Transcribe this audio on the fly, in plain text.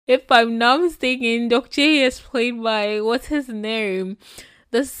If I'm not mistaken, Dok Jae is played by, what's his name?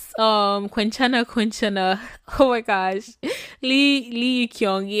 This Quinchana. Oh my gosh. Lee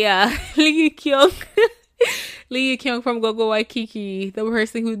Kyung, yeah. Lee Kyung. Lee Kyung from Gogo Waikiki, the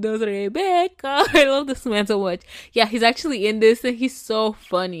person who does Rebecca. I love this man so much. Yeah, he's actually in this and he's so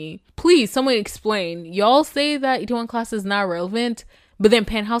funny. Please, someone explain. Y'all say that Itaewon Class is not relevant, but then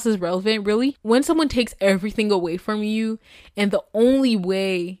Penthouse is relevant, really? When someone takes everything away from you and the only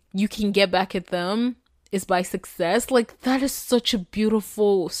way you can get back at them is by success, like, that is such a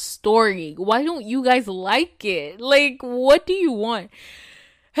beautiful story. Why don't you guys like it? Like, what do you want?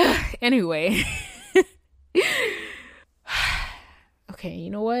 Anyway. Okay,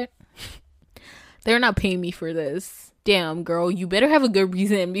 you know what? They're not paying me for this. Damn, girl, you better have a good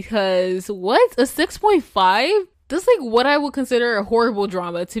reason, because what? A 6.5? That's like what I would consider a horrible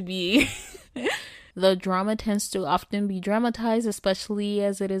drama to be. The drama tends to often be dramatized, especially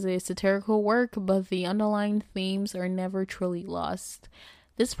as it is a satirical work, but the underlying themes are never truly lost.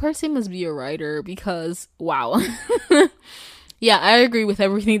 This person must be a writer, because wow. Yeah, I agree with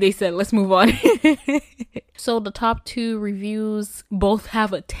everything they said. Let's move on. So the top two reviews both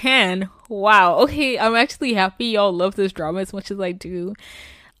have a 10. Wow. Okay, I'm actually happy y'all love this drama as much as I do.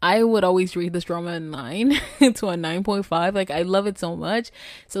 I would always rate this drama a 9 to a 9.5. Like, I love it so much.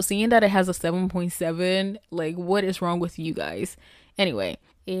 So seeing that it has a 7.7, like, what is wrong with you guys? Anyway,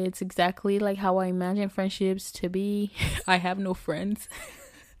 it's exactly like how I imagine friendships to be. I have no friends.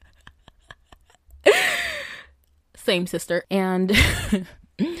 Same, sister. And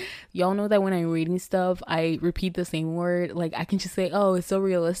y'all know that when I'm reading stuff, I repeat the same word. Like, I can just say, oh, it's so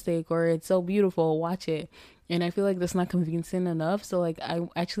realistic, or it's so beautiful, watch it. And I feel like that's not convincing enough. So, like, I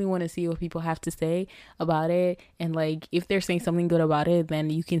actually want to see what people have to say about it. And, like, if they're saying something good about it, then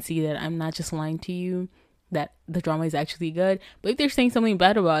you can see that I'm not just lying to you, that the drama is actually good. But if they're saying something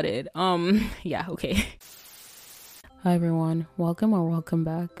bad about it, yeah, okay. Hi everyone, welcome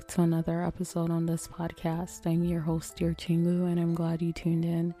back to another episode on this podcast. I'm your host, dear Chingu, and I'm glad you tuned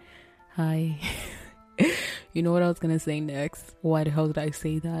in. Hi. You know what I was gonna say next? Why the hell did I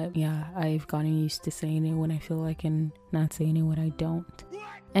say that? Yeah, I've gotten used to saying it when I feel like and not saying it when I don't.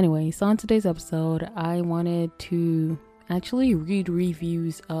 Anyway, so on today's episode, I wanted to actually read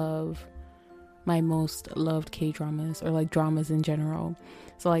reviews of my most loved K-dramas, or like dramas in general.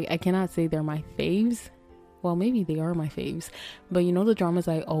 So like, I cannot say they're my faves. Well, maybe they are my faves, but you know the dramas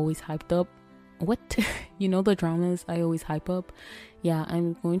I always hyped up? What? You know the dramas I always hype up? Yeah,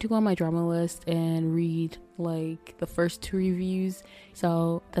 I'm going to go on my drama list and read like the first two reviews.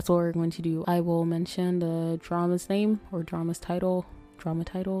 So that's what we're going to do. I will mention the drama's name or drama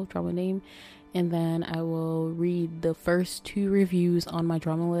name, and then I will read the first two reviews on my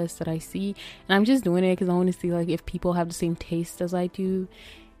drama list that I see. And I'm just doing it because I want to see like if people have the same taste as I do.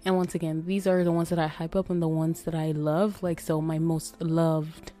 And once again, these are the ones that I hype up and the ones that I love. Like, so my most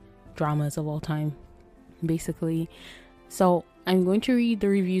loved dramas of all time, basically. So I'm going to read the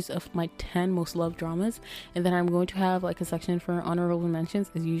reviews of my 10 most loved dramas. And then I'm going to have like a section for honorable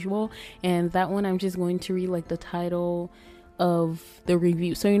mentions as usual. And that one I'm just going to read like the title of the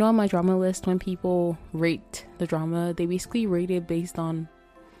review. So you know on my drama list, when people rate the drama, they basically rate it based on...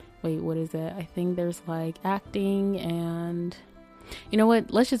 Wait, what is it? I think there's like acting and... You know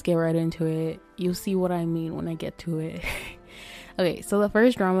what? Let's just get right into it. You'll see what I mean when I get to it. Okay, so the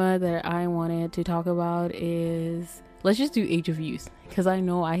first drama that I wanted to talk about is... Let's just do Age of Youth, because I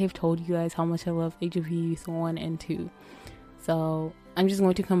know I have told you guys how much I love Age of Youth 1 and 2. So I'm just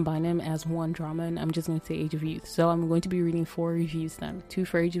going to combine them as one drama, and I'm just going to say Age of Youth. So I'm going to be reading 4 reviews then. 2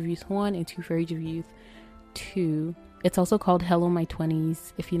 for Age of Youth 1 and 2 for Age of Youth 2. It's also called Hello My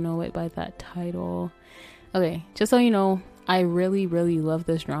 20s, if you know it by that title. Okay, just so you know, I really love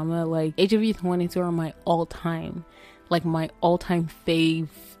this drama. Like, Age of Youth 1 and 2 are my all-time fave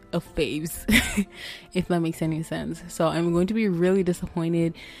of faves. If that makes any sense. So I'm going to be really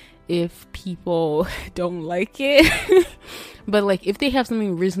disappointed if people don't like it. But like, if they have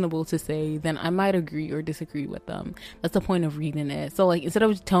something reasonable to say, then I might agree or disagree with them. That's the point of reading it. So like, instead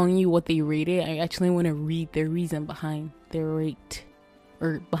of telling you what they rated, I actually want to read their reason behind their rate,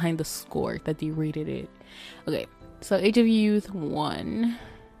 or behind the score that they rated it. Okay, so Age of Youth 1.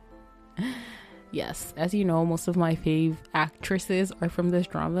 Yes, as you know, most of my fave actresses are from this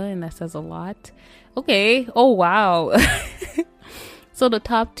drama, and that says a lot. Okay, oh wow. So the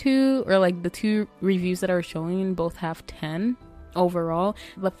top two, or like the two reviews that are showing, both have 10 overall.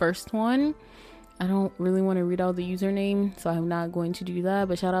 The first one, I don't really want to read out the username, so I'm not going to do that,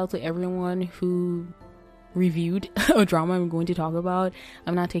 but shout out to everyone who reviewed a drama I'm going to talk about.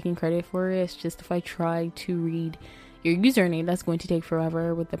 I'm not taking credit for it. It's just if I try to read your username. That's going to take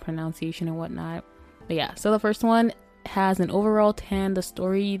forever with the pronunciation and whatnot. But yeah, so the first one has an overall 10. The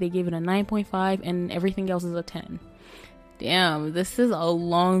story, they gave it a 9.5, and everything else is a 10. Damn, this is a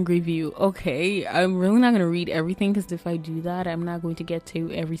long review. Okay, I'm really not going to read everything, because if I do that, I'm not going to get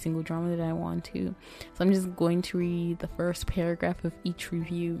to every single drama that I want to. So I'm just going to read the first paragraph of each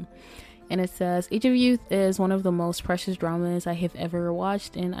review. And it says, Age of Youth is one of the most precious dramas I have ever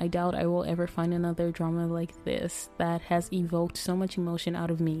watched, and I doubt I will ever find another drama like this that has evoked so much emotion out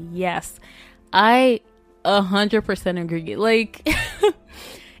of me. Yes, I 100% agree. Like,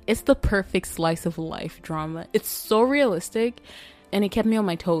 it's the perfect slice of life drama. It's so realistic, and it kept me on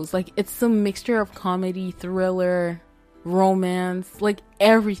my toes. Like, it's a mixture of comedy, thriller, romance, like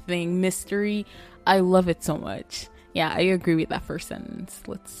everything, mystery. I love it so much. Yeah, I agree with that first sentence.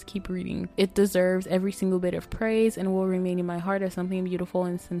 Let's keep reading. It deserves every single bit of praise and will remain in my heart as something beautiful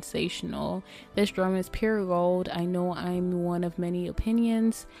and sensational. This drama is pure gold. I know I'm one of many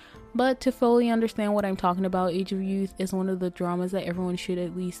opinions, but to fully understand what I'm talking about, Age of Youth is one of the dramas that everyone should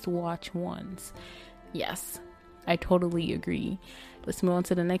at least watch once. Yes, I totally agree. Let's move on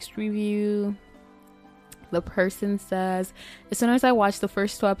to the next review. The person says, as soon as I watched the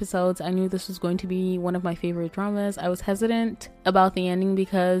first 2 episodes, I knew this was going to be one of my favorite dramas. I was hesitant about the ending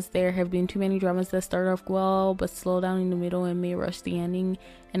because there have been too many dramas that start off well but slow down in the middle and may rush the ending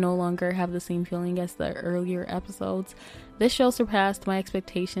and no longer have the same feeling as the earlier episodes. This show surpassed my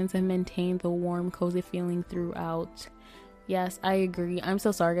expectations and maintained the warm, cozy feeling throughout. Yes, I agree. I'm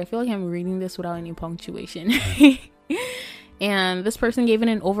so sorry. I feel like I'm reading this without any punctuation. And this person gave it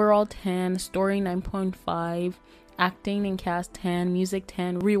an overall 10, story 9.5, acting and cast 10, music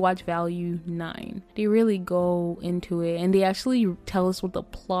 10, rewatch value 9. They really go into it, and they actually tell us what the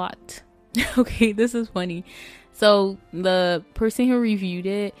plot. Okay, this is funny. So the person who reviewed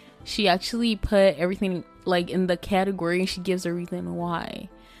it, she actually put everything like in the category, and she gives a reason why.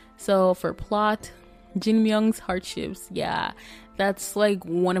 So for plot, Jin Myung's hardships, yeah, that's like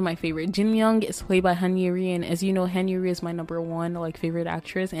one of my favorite. Jin Myung is played by Han Ye-ri, and as you know, Han Ye-ri is my number 1 like favorite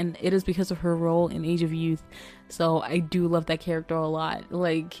actress, and it is because of her role in Age of Youth. So I do love that character a lot.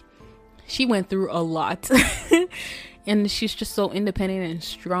 Like, she went through a lot and she's just so independent and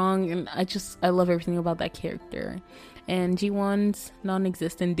strong, and I love everything about that character. And Ji-won's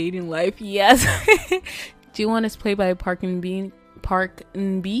non-existent dating life, yes. Ji-won is played by Park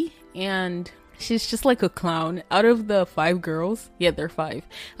Eun-bi, and she's just like a clown. Out of the 5 girls, yeah, they're 5.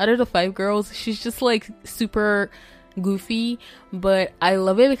 Out of the 5 girls, she's just like super goofy, but I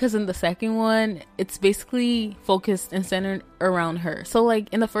love it because in the second one, it's basically focused and centered around her. So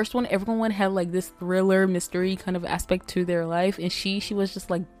like in the first one, everyone had like this thriller mystery kind of aspect to their life, and she was just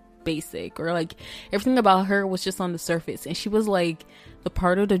like basic, or like everything about her was just on the surface, and she was like the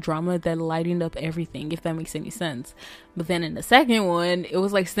part of the drama that lightened up everything, if that makes any sense. But then in the second one, it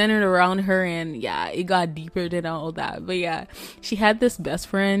was like centered around her, and yeah, it got deeper than all that. But yeah, she had this best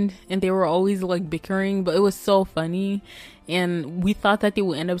friend, and they were always like bickering, but it was so funny, and we thought that they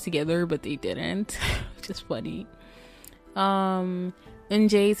would end up together, but they didn't. Which is funny.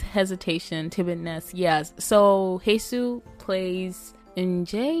 Eunjae's hesitation, timidness, yes. So Haesoo plays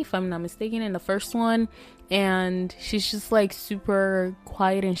Eunjae, if I'm not mistaken, in the first one, and she's just like super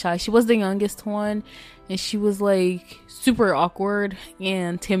quiet and shy. She was the youngest one, and she was like super awkward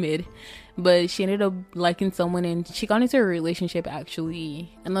and timid, but she ended up liking someone, and she got into a relationship.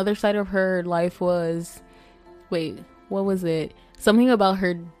 Actually, another side of her life was, wait, what was it? Something about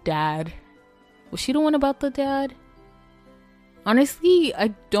her dad. Was she the one about the dad? Honestly,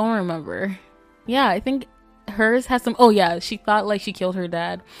 I don't remember. Yeah, I think hers has some, oh yeah, she thought like she killed her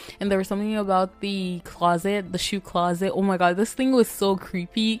dad, and there was something about the closet, the shoe closet. Oh my god, this thing was so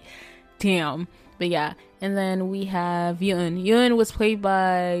creepy. Damn. But yeah, and then we have Yoon was played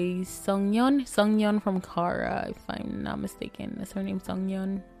by Sungyeon from Kara, if I'm not mistaken. Is her name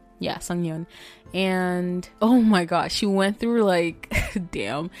Sungyeon? Yeah, Sungyeon. And oh my gosh, she went through like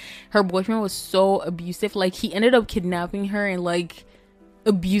damn, her boyfriend was so abusive. Like, he ended up kidnapping her and like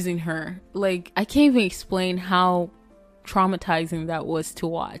abusing her. Like, I can't even explain how traumatizing that was to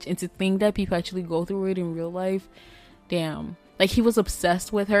watch, and to think that people actually go through it in real life. Damn. Like, he was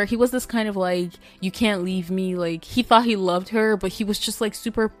obsessed with her. He was this kind of like, you can't leave me. Like, he thought he loved her, but he was just like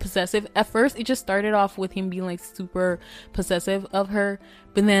super possessive. At first, it just started off with him being like super possessive of her,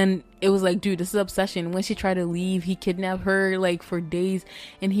 but then it was like, dude, this is obsession. When she tried to leave, he kidnapped her like for days,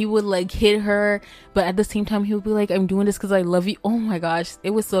 and he would like hit her, but at the same time he would be like, I'm doing this because I love you. Oh my gosh, it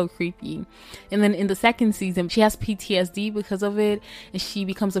was so creepy. And then in the second season, she has PTSD because of it, and she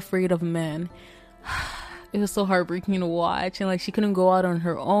becomes afraid of men. It was so heartbreaking to watch, and like, she couldn't go out on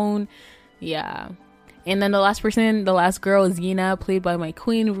her own. Yeah. And then the last girl is Yina, played by my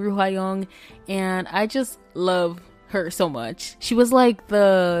queen, Ru Ha-young. And I just love her so much. She was like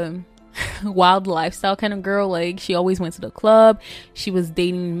the wild lifestyle kind of girl. Like, she always went to the club. She was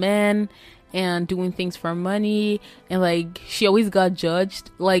dating men and doing things for money. And like, she always got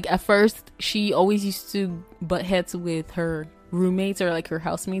judged. Like, at first, she always used to butt heads with her roommates or like her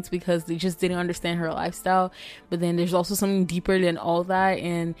housemates because they just didn't understand her lifestyle. But then there's also something deeper than all that.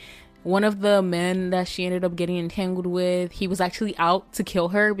 And one of the men that she ended up getting entangled with, he was actually out to kill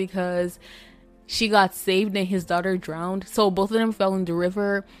her because she got saved and his daughter drowned. So both of them fell in the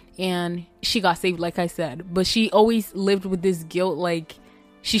river and she got saved, like I said. But she always lived with this guilt, like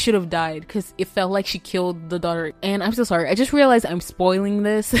she should have died because it felt like she killed the daughter. And I'm so sorry, I just realized I'm spoiling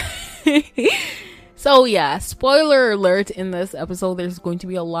this. So yeah, spoiler alert in this episode. There's going to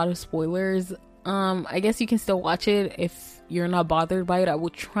be a lot of spoilers. I guess you can still watch it if you're not bothered by it. I will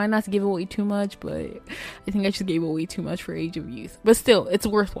try not to give away too much, but I think I just gave away too much for Age of Youth. But still, it's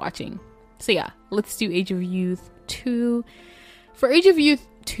worth watching. So yeah, let's do Age of Youth 2. For Age of Youth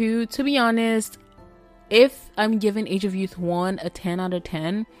 2, to be honest, if I'm giving Age of Youth 1 a 10 out of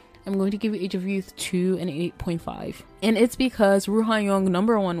 10, I'm going to give Age of Youth 2 an 8.5. And it's because Ru Ha-young,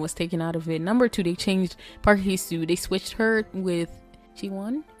 number 1, was taken out of it. Number 2, they changed Park Hee-soo. They switched her with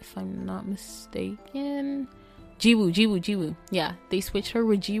Ji-won, if I'm not mistaken. Jiwoo. Yeah, they switched her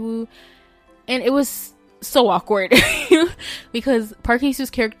with Jiwoo. And it was so awkward because Park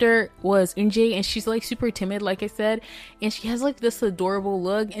Hee-soo's character was Eun-jae, and she's like super timid, like I said, and she has like this adorable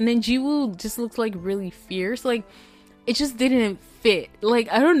look, and then Jiwoo just looks like really fierce. Like, it just didn't fit.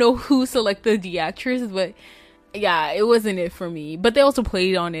 Like, I don't know who selected the actress, but yeah, it wasn't it for me. But they also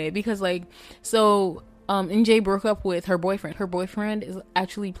played on it because like, so Eun-jae broke up with her boyfriend. Her boyfriend is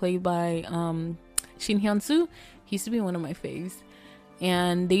actually played by Shin Hyun-soo. He used to be one of my faves.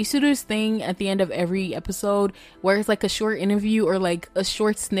 And they used to do this thing at the end of every episode where it's like a short interview or like a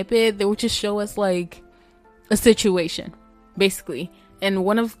short snippet. They would just show us like a situation, basically. And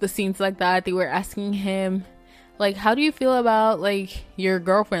one of the scenes like that, they were asking him, like, how do you feel about like your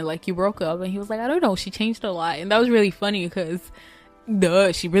girlfriend? Like, you broke up. And he was like, I don't know, she changed a lot. And that was really funny because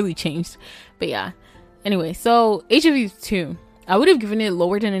she really changed. But yeah. Anyway, so Age of Youth 2. I would have given it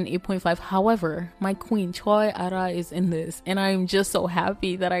lower than an 8.5. However, my queen Choi Ara is in this, and I'm just so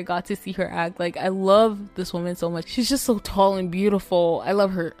happy that I got to see her act. Like, I love this woman so much. She's just so tall and beautiful. I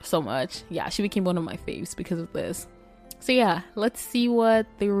love her so much. Yeah, she became one of my faves because of this. So yeah, let's see what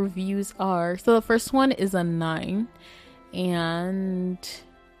the reviews are. So the first one is a 9, and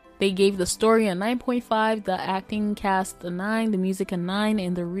they gave the story a 9.5, the acting cast a 9, the music a 9,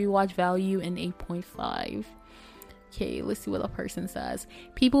 and the rewatch value an 8.5. Okay, let's see what the person says.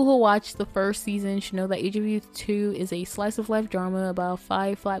 People who watched the first season should know that Age of Youth 2 is a slice of life drama about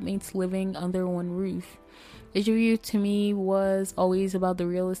 5 flatmates living under one roof. Age of Youth to me was always about the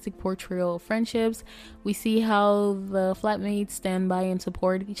realistic portrayal of friendships. We see how the flatmates stand by and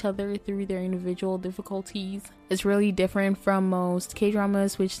support each other through their individual difficulties. It's really different from most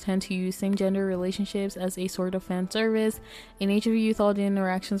K-dramas, which tend to use same-gender relationships as a sort of fan service. In Age of Youth, all the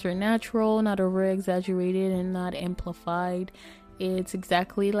interactions are natural, not over-exaggerated, and not amplified. It's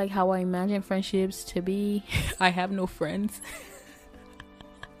exactly like how I imagine friendships to be. I have no friends.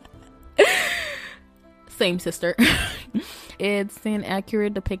 Same, sister. It's an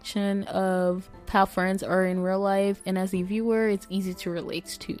accurate depiction of how friends are in real life, and as a viewer, it's easy to relate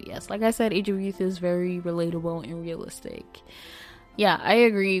to. Yes, like I said, Age of Youth is very relatable and realistic. Yeah, I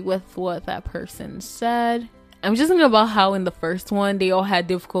agree with what that person said. I'm just thinking about how in the first one, they all had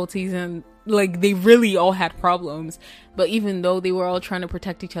difficulties and like they really all had problems, but even though they were all trying to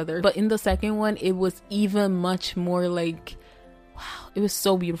protect each other. But in the second one, it was even much more like, wow, it was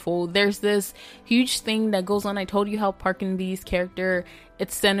so beautiful. There's this huge thing that goes on. I told you how Park In-bi's character,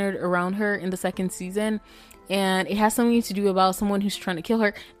 it's centered around her in the second season, and it has something to do about someone who's trying to kill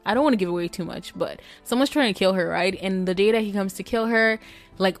her. I don't want to give away too much, but someone's trying to kill her, right? And the day that he comes to kill her,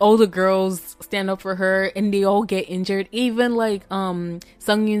 like all the girls stand up for her and they all get injured. Even like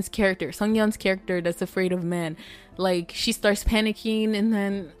Sung-yeon's character that's afraid of men. Like, she starts panicking, and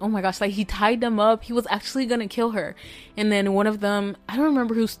then, oh my gosh, like, he tied them up. He was actually gonna kill her. And then one of them, I don't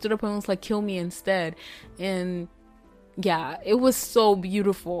remember who, stood up and was like, kill me instead. And yeah, it was so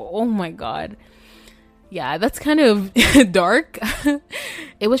beautiful. Oh my god. Yeah, that's kind of dark.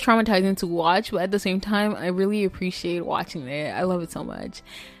 It was traumatizing to watch, but at the same time, I really appreciate watching it. I love it so much.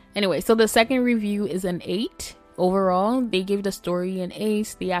 Anyway, so the second review is an 8. Overall, they gave the story an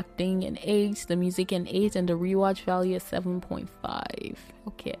 8, the acting an 8, the music an 8, and the rewatch value is 7.5.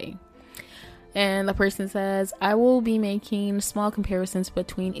 Okay. And the person says, I will be making small comparisons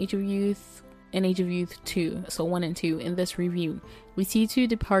between Age of Youth in Age of Youth 2, so 1 and 2 in this review. We see 2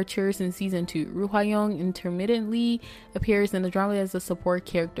 departures in season 2. Ru Hwa-young intermittently appears in the drama as a support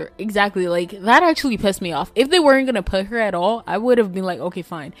character. Exactly, like that actually pissed me off. If they weren't gonna put her at all, I would have been like, okay,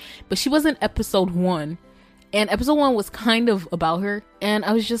 fine. But she was in episode 1. And episode 1 was kind of about her. And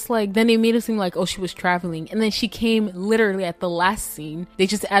I was just like, then they made it seem like, oh, she was traveling. And then she came literally at the last scene. They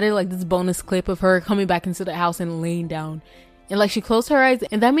just added like this bonus clip of her coming back into the house and laying down. And like she closed her eyes.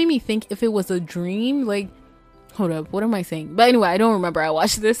 And that made me think if it was a dream, like, hold up, what am I saying? But anyway, I don't remember. I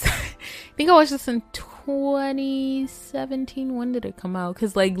watched this. I think I watched this in 2017. When did it come out?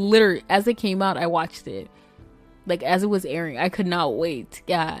 Because like literally as it came out, I watched it. Like as it was airing, I could not wait.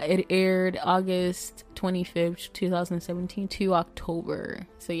 Yeah, it aired August 25th, 2017 to October.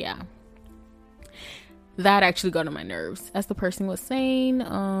 So yeah, that actually got on my nerves. As the person was saying,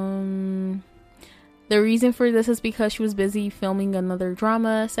 the reason for this is because she was busy filming another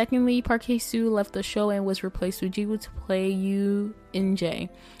drama. Secondly, Park Hae-soo left the show and was replaced with Ji-woo to play Yoo In-jae.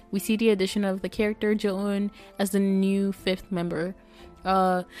 We see the addition of the character Jo-eun as the new 5th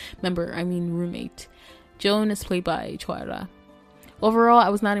roommate. Jo-eun is played by Choi Ra. Overall, I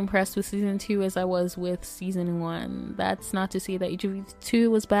was not impressed with season 2 as I was with season 1. That's not to say that Age of Youth 2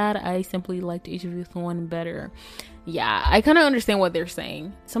 was bad. I simply liked Age of Youth 1 better. Yeah, I kind of understand what they're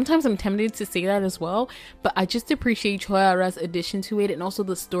saying. Sometimes I'm tempted to say that as well, but I just appreciate Choi Ra's addition to it and also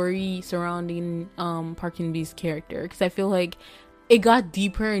the story surrounding Park In-bi's character, because I feel like it got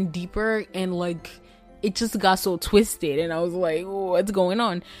deeper and deeper and like it just got so twisted and I was like, oh, what's going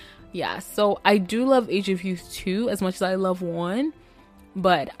on? Yeah, so I do love Age of Youth 2 as much as I love 1,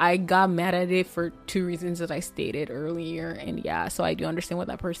 but I got mad at it for 2 reasons that I stated earlier, and yeah, so I do understand what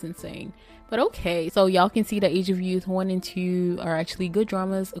that person's saying. But okay, so y'all can see that Age of Youth 1 and 2 are actually good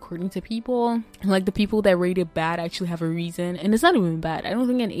dramas according to people, and like the people that rate it bad actually have a reason, and it's not even bad. I don't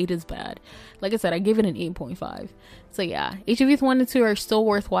think an 8 is bad. Like I said, I gave it an 8.5. So yeah, Age of Youth 1 and 2 are still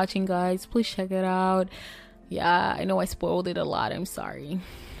worth watching, guys. Please check it out. Yeah, I know I spoiled it a lot, I'm sorry.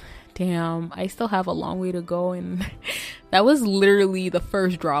 Damn, I still have a long way to go, and that was literally the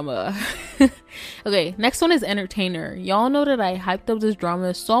first drama. Okay, next one is Entertainer. Y'all know that I hyped up this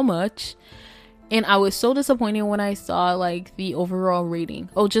drama so much, and I was so disappointed when I saw like the overall rating.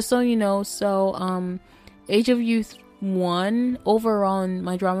 Oh, just so you know, so Age of Youth 1 overall on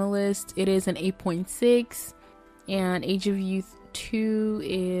my drama list, it is an 8.6, and Age of Youth 2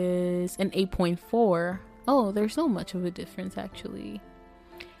 is an 8.4. Oh, there's not much of a difference actually.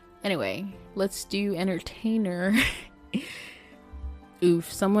 Anyway, let's do Entertainer.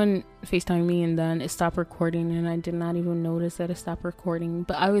 Oof, someone FaceTimed me and then it stopped recording and I did not even notice that it stopped recording.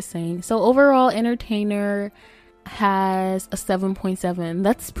 But I was saying, so overall Entertainer has a 7.7.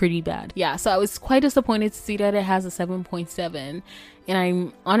 That's pretty bad. Yeah, so I was quite disappointed to see that it has a 7.7. And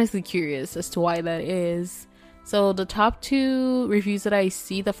I'm honestly curious as to why that is. So the top 2 reviews that I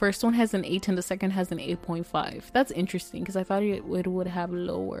see, the first one has an 8 and the second has an 8.5. That's interesting because I thought it would have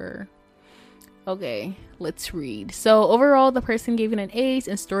lower. Okay, let's read. So overall, the person gave it an 8,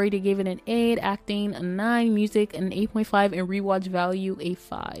 and story they gave it an 8, acting a 9, music an 8.5, and rewatch value a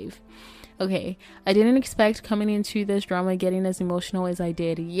 5. Okay, I didn't expect coming into this drama getting as emotional as I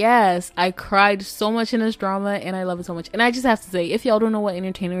did. Yes, I cried so much in this drama and I love it so much. And I just have to say, if y'all don't know what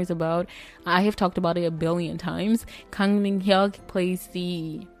Entertainer is about, I have talked about it a billion times. Kang Min-hyuk plays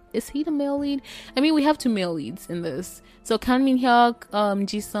the... Is he the male lead? I mean, we have 2 male leads in this. So Kang Min-hyuk,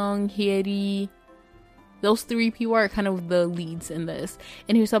 Ji-sung, Hye-ri, those 3 people are kind of the leads in this.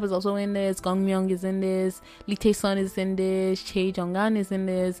 And Hyosop is also in this. Gong Myung is in this. Lee Tae-sun is in this. Chae Jong-an is in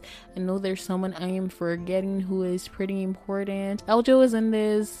this. I know there's someone I am forgetting who is pretty important. Aljo is in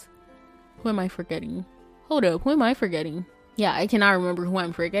this. Who am I forgetting? Hold up, who am I forgetting? Yeah, I cannot remember who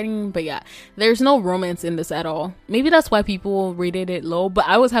I'm forgetting, but yeah, there's no romance in this at all. Maybe that's why people rated it low, but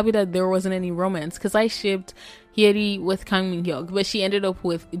I was happy that there wasn't any romance because I shipped Hye-ri with Kang Min-hyuk, but she ended up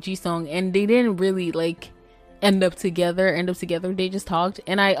with Ji-sung and they didn't really like end up together. They just talked,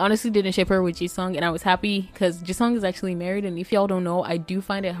 and I honestly didn't ship her with Ji-sung, and I was happy because Ji-sung is actually married, and if y'all don't know, I do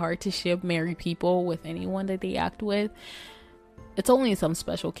find it hard to ship married people with anyone that they act with. It's only in some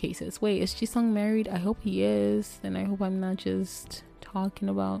special cases. Wait, is Ji-sung married? I hope he is, and I hope I'm not just talking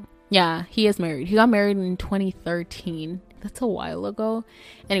about... Yeah, he is married. He got married in 2013. That's a while ago.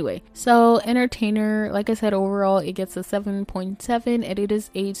 Anyway, so Entertainer, like I said, overall it gets a 7.7, and it is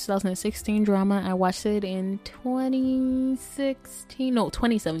a 2016 drama. I watched it in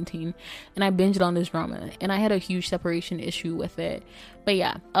 2017, and I binged on this drama, and I had a huge separation issue with it. But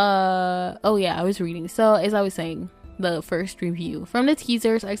yeah, oh yeah, I was reading. So as I was saying, the first review. From the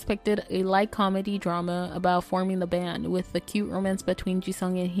teasers, I expected a light comedy drama about forming the band with the cute romance between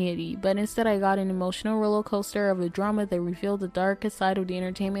Jisung and Hyeri, but instead I got an emotional roller coaster of a drama that revealed the darkest side of the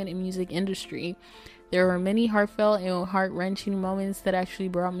entertainment and music industry. There were many heartfelt and heart-wrenching moments that actually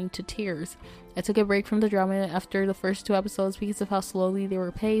brought me to tears. I took a break from the drama after the first 2 episodes because of how slowly they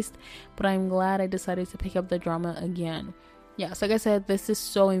were paced, but I'm glad I decided to pick up the drama again. Yes, like I said, this is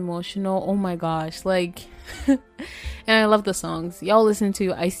so emotional. Oh my gosh, like and I love the songs. Y'all listen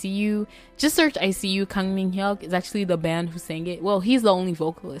to I See You. Just search I See You. Kang Min-hyuk is actually the band who sang it. Well, he's the only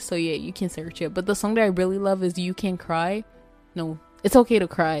vocalist, so yeah, you can search it. But the song that I really love is You Can Cry. No, It's Okay to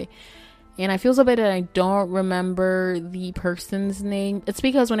Cry. And I feel so bad that I don't remember the person's name. It's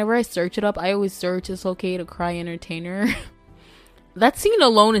because whenever I search it up, I always search It's Okay to Cry Entertainer. That scene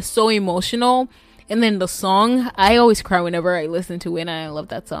alone is so emotional. And then the song, I always cry whenever I listen to it, and I love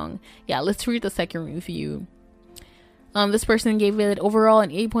that song. Yeah, let's read the second review. This person gave it overall an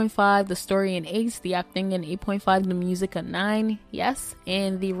 8.5, the story an 8, the acting an 8.5, the music a 9, yes,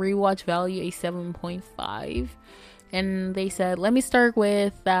 and the rewatch value a 7.5. And they said, let me start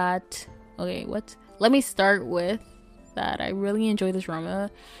with that. Okay, what? Let me start with that. I really enjoy this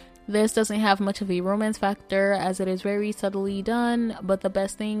drama. This doesn't have much of a romance factor as it is very subtly done, but the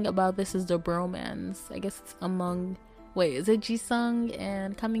best thing about this is the bromance. I guess it's among, is it Jisung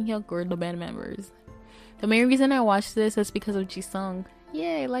and Kang Min-hyuk or the band members? The main reason I watched this is because of Jisung.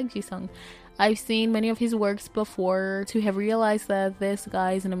 Yeah, I like Jisung. I've seen many of his works before to have realized that this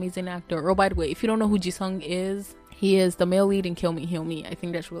guy is an amazing actor. Oh, by the way, if you don't know who Jisung is, he is the male lead in Kill Me, Heal Me. I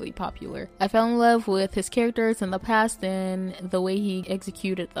think that's really popular. I fell in love with his characters in the past and the way he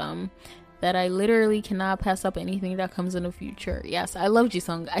executed them, that I literally cannot pass up anything that comes in the future. Yes, I love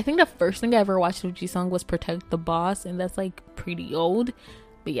Jisung. I think the first thing I ever watched of Jisung was Protect the Boss, and that's like pretty old.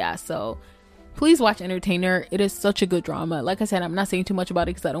 But yeah, so please watch Entertainer. It is such a good drama. Like I said, I'm not saying too much about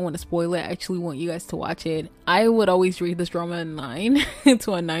it because I don't want to spoil it. I actually want you guys to watch it. I would always rate this drama a 9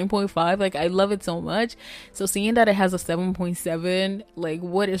 to a 9.5. Like, I love it so much. So seeing that it has a 7.7, like,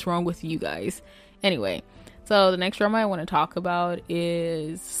 what is wrong with you guys? Anyway, so the next drama I want to talk about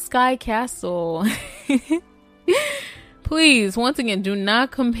is Sky Castle. Please, once again, do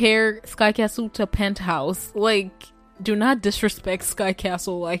not compare Sky Castle to Penthouse. Like, do not disrespect Sky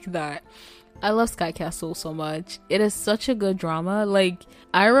Castle like that. I love Sky Castle so much. It is such a good drama. Like,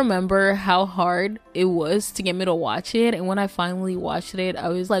 I remember how hard it was to get me to watch it, and when I finally watched it, I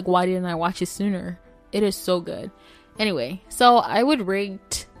was like, why didn't I watch it sooner? It is so good. Anyway, so I would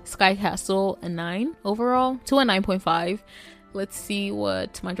rate Sky Castle a 9 overall to a 9.5. Let's see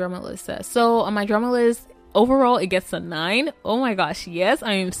what my drama list says. So on my drama list, overall it gets a 9. Oh my gosh, yes,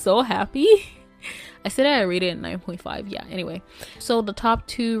 I am so happy. I said I rated it 9.5. Yeah, anyway. So the top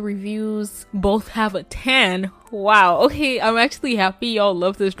 2 reviews both have a 10. Wow. Okay, I'm actually happy y'all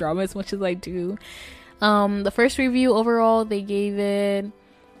love this drama as much as I do. The first review overall, they gave it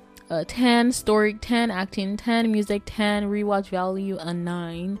a 10, story 10, acting 10, music 10, rewatch value a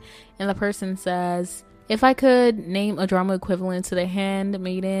 9. And the person says, if I could name a drama equivalent to The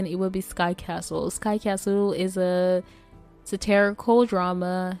Handmaiden, it would be Sky Castle. Sky Castle is a satirical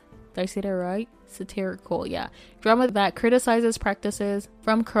drama. Did I say that right? Satirical, yeah. Drama that criticizes practices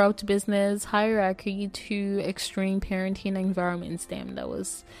from corrupt business, hierarchy to extreme parenting environments. Damn, that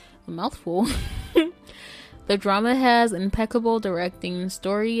was a mouthful. The drama has impeccable directing.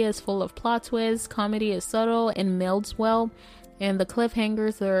 Story is full of plot twists. Comedy is subtle and melds well. And the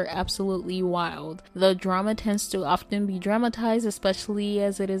cliffhangers are absolutely wild. The drama tends to often be dramatized, especially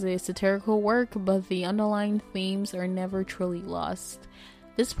as it is a satirical work, but the underlying themes are never truly lost.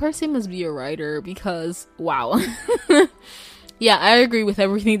 This person must be a writer because, wow. Yeah, I agree with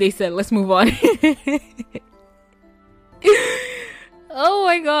everything they said. Let's move on. Oh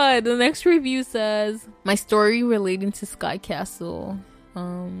my god. The next review says, my story relating to Sky Castle.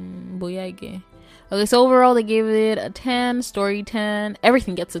 Okay, so overall they gave it a 10, story 10,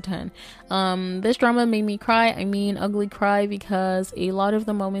 everything gets a 10. This drama made me cry. I mean, ugly cry, because a lot of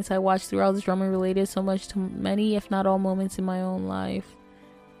the moments I watched throughout this drama related so much to many, if not all, moments in my own life.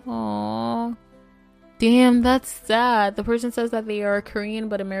 Aww. Damn, that's sad. The person says that they are Korean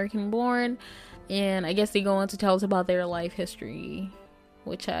but American born, and I guess they go on to tell us about their life history,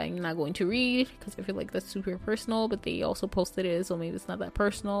 which I'm not going to read because I feel like that's super personal, but they also posted it, so maybe it's not that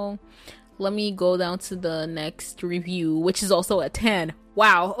personal. Let me go down to the next review, which is also a 10.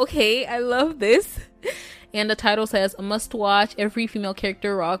 Wow, okay, I love this. And the title says, a must watch, every female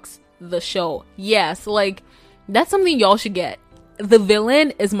character rocks the show. Yes, like, that's something y'all should get. the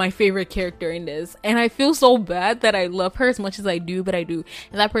villain is my favorite character in this, and I feel so bad that I love her as much as I do, but I do.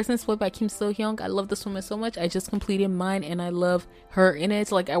 And that person is played by Kim So Hyung. I love this woman so much. I just completed mine, and I love her in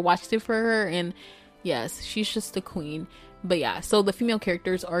it. Like, I watched it for her, and yes, she's just the queen. But yeah, so the female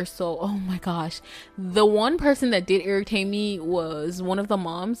characters are so, oh my gosh. The one person that did irritate me was one of the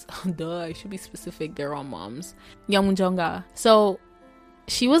moms. Duh, I should be specific. They're all moms. Young Jung-ga. So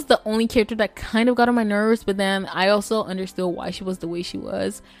she was the only character that kind of got on my nerves, but then I also understood why she was the way she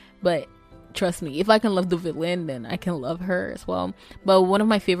was. But trust me, if I can love the villain, then I can love her as well. But one of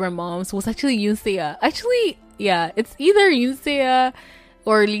my favorite moms was actually Yoon Se-a. Actually, yeah, it's either Yoon Se-a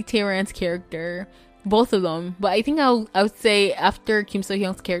or Lee Tae-ran's character. Both of them. But I think I would say after Kim So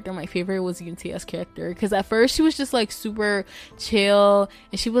Hyung's character, my favorite was Yoon Se-a's character, because at first she was just like super chill,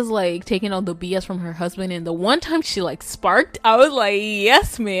 and she was like taking all the BS from her husband, and the one time she like sparked, I was like,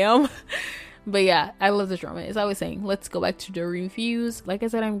 yes ma'am. But yeah, I love this drama. As I was saying, let's go back to the reviews. Like I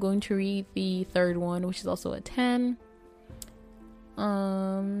said, I'm going to read the third one, which is also a 10.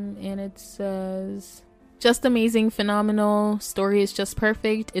 And it says, just amazing, phenomenal. Story is just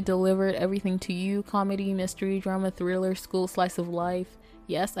perfect. It delivered everything to you. Comedy, mystery, drama, thriller, school, slice of life.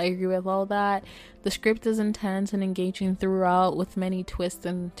 Yes, I agree with all that. The script is intense and engaging throughout, with many twists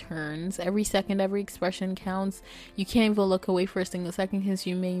and turns. Every second, every expression counts. You can't even look away for a single second because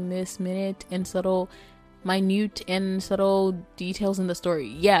you may miss minute and minute and subtle details in the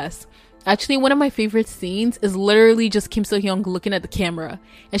story. Yes. Actually, one of my favorite scenes is literally just Kim So Hyung looking at the camera,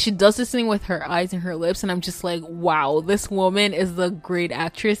 and she does this thing with her eyes and her lips, and I'm just like, wow, this woman is a great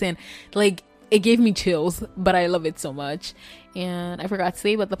actress, and like, it gave me chills, but I love it so much. And I forgot to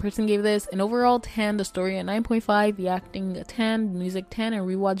say, but the person gave this an overall 10, the story a 9.5, the acting a 10, music 10, and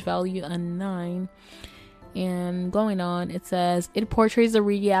rewatch value a 9. And going on, it says, it portrays the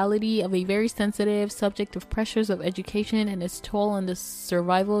reality of a very sensitive subject of pressures of education and its toll on the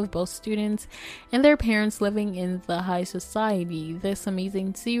survival of both students and their parents living in the high society. This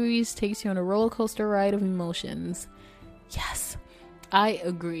amazing series takes you on a roller coaster ride of emotions. Yes, I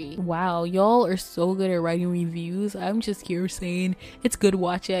agree. Wow, y'all are so good at writing reviews. I'm just here saying it's good,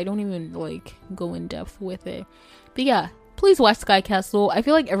 watch it. I don't even like go in depth with it. But yeah, please watch Sky Castle. I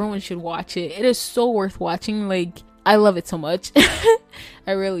feel like everyone should watch it. It is so worth watching. Like, I love it so much.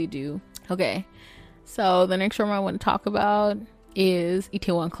 I really do. Okay, so the next drama I want to talk about is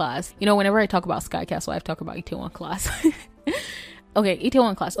Itaewon Class. You know, whenever I talk about Sky Castle, I have to talk about Itaewon Class. Okay,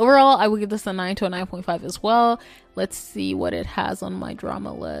 Itaewon Class. Overall, I would give this a 9 to a 9.5 as well. Let's see what it has on my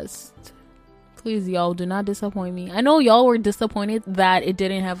drama list. Please, y'all, do not disappoint me. I know y'all were disappointed that it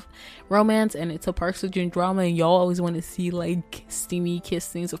didn't have romance and it's a Park Seo-joon drama, and y'all always want to see like steamy kiss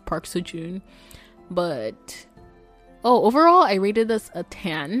scenes of Park Seo-joon. But overall, I rated this a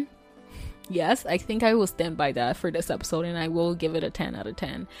 10. Yes, I think I will stand by that for this episode, and I will give it a 10 out of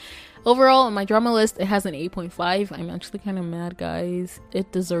 10. Overall, on my drama list, it has an 8.5. I'm actually kind of mad, guys.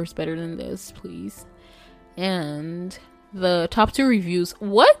 It deserves better than this, please. And the top 2 reviews.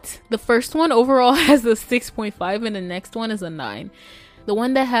 What? The first one overall has a 6.5 and the next one is a 9. The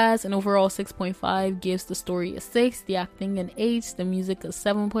one that has an overall 6.5 gives the story a 6, the acting an 8, the music a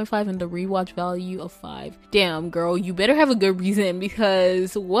 7.5, and the rewatch value a 5. Damn, girl, you better have a good reason,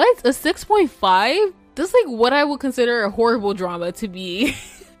 because what? A 6.5? That's like what I would consider a horrible drama to be.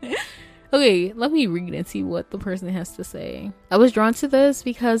 Okay, let me read and see what the person has to say. I was drawn to this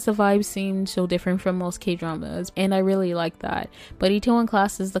because the vibe seemed so different from most K-dramas, and I really like that. But Itaewon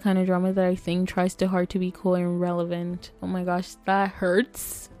Class is the kind of drama that I think tries too hard to be cool and relevant. Oh my gosh, that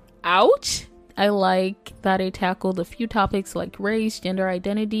hurts. Ouch! I like that it tackled a few topics like race, gender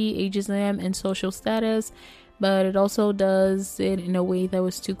identity, ageism, and social status, but it also does it in a way that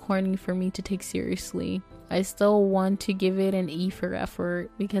was too corny for me to take seriously. I still want to give it an E for effort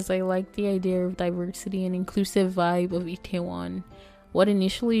because I like the idea of diversity and inclusive vibe of Itaewon. What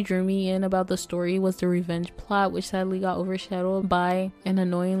initially drew me in about the story was the revenge plot, which sadly got overshadowed by an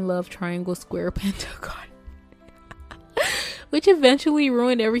annoying love triangle square pentagon, which eventually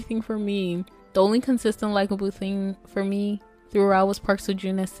ruined everything for me. The only consistent likable thing for me throughout was Park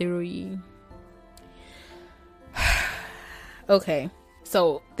Seo-joon as Seroyi. Okay.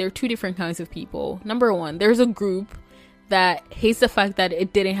 So, there are 2 different kinds of people. Number 1, there's a group that hates the fact that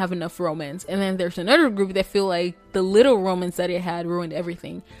it didn't have enough romance. And then there's another group that feel like the little romance that it had ruined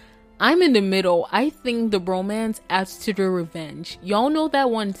everything. I'm in the middle. I think the romance adds to the revenge. Y'all know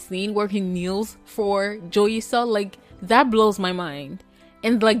that one scene where he kneels for Jo Yi-seo? Like, that blows my mind.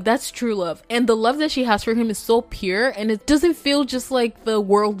 And like, that's true love. And the love that she has for him is so pure, and it doesn't feel just like the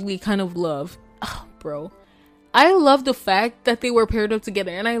worldly kind of love. Oh, bro. I love the fact that they were paired up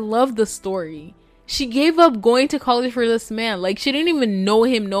together, and I love the story. She gave up going to college for this man. Like, she didn't even know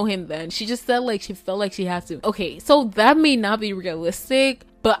him then. She just said, like, she felt like she had to. Okay, so that may not be realistic,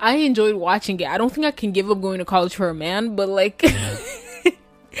 but I enjoyed watching it. I don't think I can give up going to college for a man, but, like,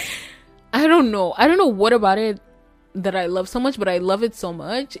 I don't know. I don't know what about it that I love so much, but I love it so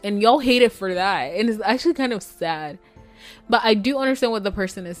much. And y'all hate it for that. And it's actually kind of sad. But I do understand what the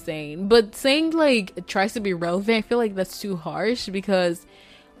person is saying. But saying, like, it tries to be relevant, I feel like that's too harsh, because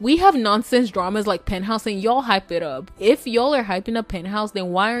we have nonsense dramas like Penthouse and y'all hype it up. If y'all are hyping up Penthouse,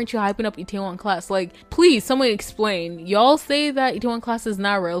 then why aren't you hyping up Itaewon Class? Like, please, someone explain. Y'all say that Itaewon Class is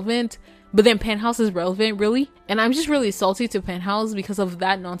not relevant, but then Penthouse is relevant, really? And I'm just really salty to Penthouse because of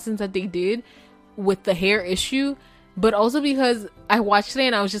that nonsense that they did with the hair issue. But also because I watched it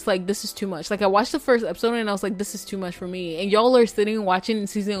and I was just like, this is too much. Like, I watched the first episode and I was like, this is too much for me. And y'all are sitting and watching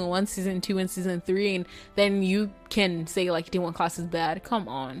season 1, season 2, and season 3, and then you can say, like, Itaewon Class is bad. Come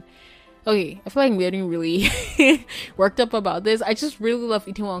on. Okay, I feel like I'm getting really worked up about this. I just really love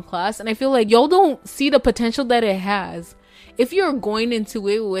Itaewon Class, and I feel like y'all don't see the potential that it has. If you're going into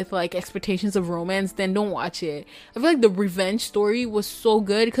it with, like, expectations of romance, then don't watch it. I feel like the revenge story was so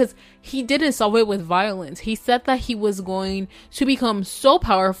good because he didn't solve it with violence. He said that he was going to become so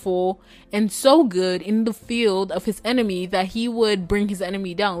powerful and so good in the field of his enemy that he would bring his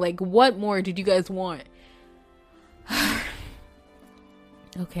enemy down. Like, what more did you guys want?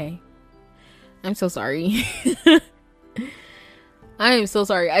 Okay. I'm so sorry. I am so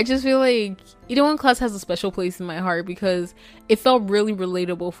sorry. I just feel like Itaewon Class has a special place in my heart because it felt really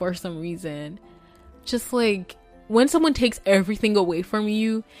relatable for some reason. Just like when someone takes everything away from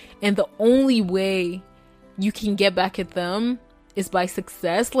you and the only way you can get back at them is by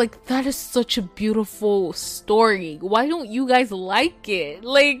success, like, that is such a beautiful story. Why don't you guys like it?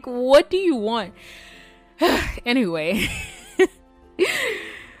 Like, what do you want? Anyway.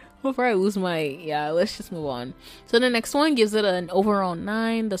 Before I lose let's just move on. So the next one gives it an overall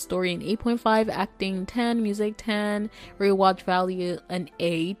 9, the story an 8.5, acting 10, music 10, rewatch value an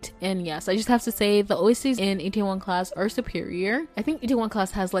 8. And yes, I just have to say the OSTs in Itaewon Class are superior. I think Itaewon Class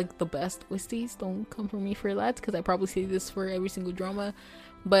has, like, the best OSTs. Don't come for me for that, because I probably say this for every single drama,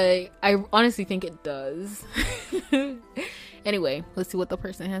 but I honestly think it does. Anyway, let's see what the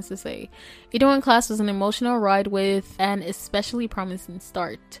person has to say. Itaewon Class was an emotional ride with an especially promising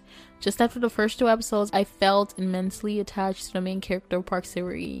start. Just after the first 2 episodes, I felt immensely attached to the main character, Park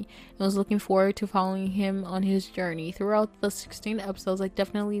Se-ri, and was looking forward to following him on his journey. Throughout the 16 episodes, I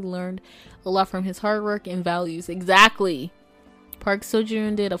definitely learned a lot from his hard work and values. Exactly! Park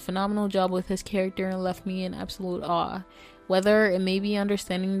Seo-joon did a phenomenal job with his character and left me in absolute awe. Whether it may be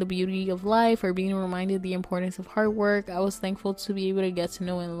understanding the beauty of life or being reminded the importance of hard work, I was thankful to be able to get to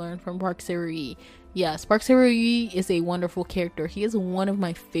know and learn from Park Se-ri. Yes, Park Se-ri is a wonderful character. He is one of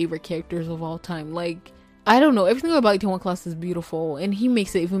my favorite characters of all time. Like, I don't know, everything about Itaewon Class is beautiful, and he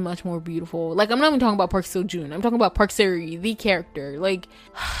makes it even much more beautiful. Like, I'm not even talking about Park Seo-joon. I'm talking about Park Se-ri, the character. Like,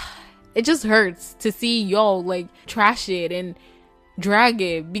 it just hurts to see y'all, like, trash it and drag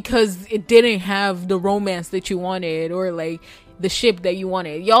it because it didn't have the romance that you wanted, or like the ship that you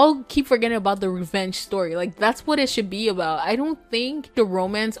wanted. Y'all keep forgetting about the revenge story. Like, that's what it should be about. I don't think the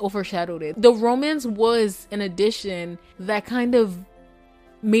romance overshadowed it. The romance was an addition that kind of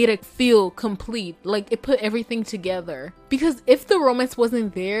made it feel complete. Like, it put everything together. Because if the romance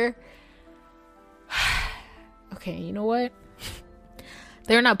wasn't there, okay, you know what?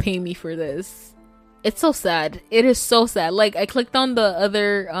 They're not paying me for this. It's so sad. It is so sad. Like, I clicked on the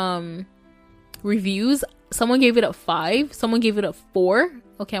other reviews. Someone gave it a 5. Someone gave it a 4.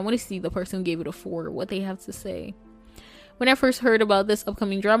 Okay, I want to see the person who gave it a 4, what they have to say. When I first heard about this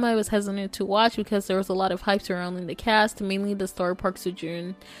upcoming drama, I was hesitant to watch because there was a lot of hype surrounding the cast, mainly the star Park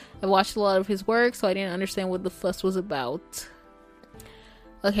Seo-joon. I watched a lot of his work, so I didn't understand what the fuss was about.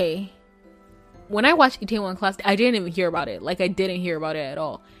 Okay. When I watched Itaewon Class, I didn't even hear about it. Like, I didn't hear about it at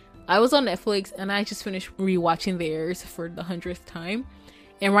all. I was on Netflix and I just finished rewatching theirs for the 100th time.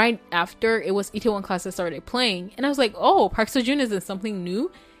 And right after, it was Itaewon Class that started playing. And I was like, oh, Park Seo-joon is in something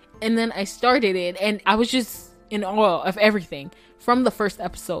new? And then I started it and I was just in awe of everything from the first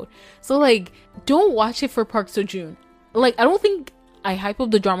episode. So, like, don't watch it for Park Seo-joon. Like, I don't think I hype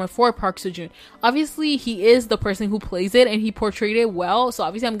up the drama for Park Seo-joon. Obviously, he is the person who plays it and he portrayed it well. So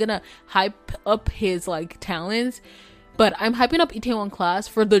obviously, I'm gonna hype up his, like, talents. But I'm hyping up Itaewon Class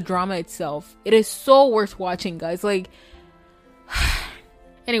for the drama itself. It is so worth watching, guys. Like,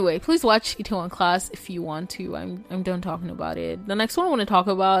 anyway, please watch Itaewon Class if you want to. I'm done talking about it. The next one I want to talk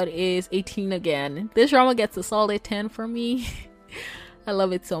about is 18 Again. This drama gets a solid 10 from me. I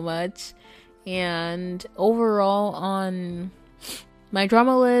love it so much. And overall, on my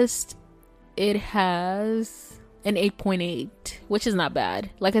drama list, it has an 8.8, which is not bad.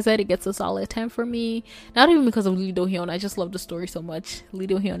 Like I said, it gets a solid 10 for me. Not even because of Lee Do-hyun. I just love the story so much. Lee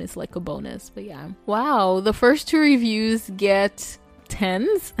Do-hyun is like a bonus. But yeah. Wow, the first 2 reviews get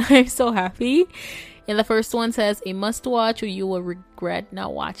 10s. I'm so happy. And the first one says, a must watch or you will regret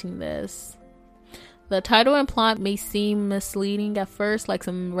not watching this. The title and plot may seem misleading at first, like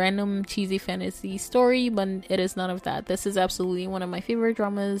some random cheesy fantasy story, but it is none of that. This is absolutely one of my favorite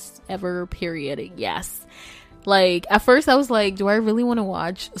dramas ever, period. Yes. Like, at first I was like, do I really want to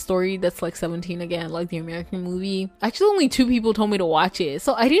watch a story that's like 17 again, like the American movie? Actually, only 2 people told me to watch it,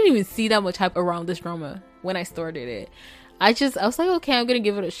 so I didn't even see that much hype around this drama when I started it. I was like, okay, I'm gonna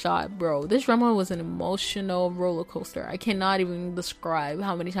give it a shot. Bro, this drama was an emotional roller coaster. I cannot even describe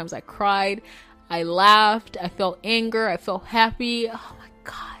how many times I cried, I laughed, I felt anger, I felt happy. Oh my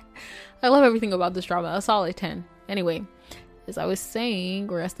god, I love everything about this drama. A solid 10. Anyway, as I was saying,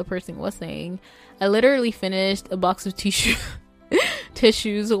 or as the person was saying, I literally finished a box of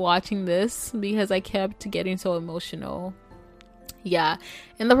tissues watching this because I kept getting so emotional. Yeah.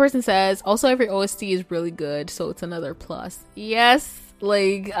 And the person says, also every OST is really good, so it's another plus. Yes.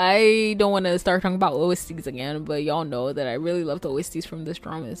 Like, I don't want to start talking about OSTs again, but y'all know that I really love the OSTs from this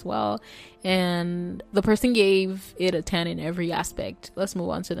drama as well. And the person gave it a 10 in every aspect. Let's move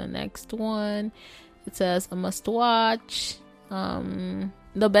on to the next one. It says, a must watch.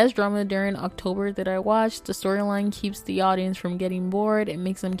 The best drama during October that I watched. The storyline keeps the audience from getting bored. It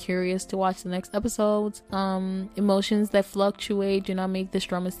makes them curious to watch the next episodes. Emotions that fluctuate do not make this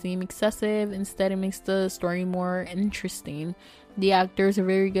drama seem excessive. Instead, it makes the story more interesting. The actors are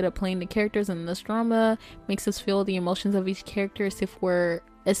very good at playing the characters in this drama. Makes us feel the emotions of each character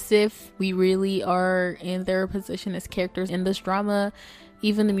as if we really are in their position as characters in this drama.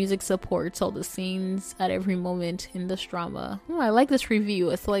 Even the music supports all the scenes at every moment in this drama. I like this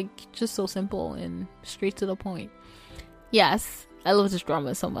review. It's like just so simple and straight to the point. Yes, I love this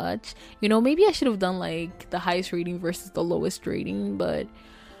drama so much. You know, maybe I should have done like the highest rating versus the lowest rating, but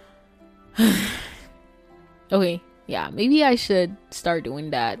okay, yeah, maybe I should start doing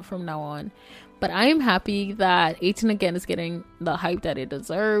that from now on. But I am happy that 18 Again is getting the hype that it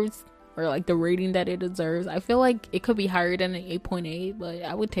deserves, or like the rating that it deserves. I feel like it could be higher than an 8.8, but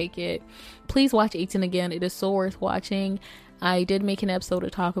I would take it. Please watch 18 Again. It is so worth watching. I did make an episode to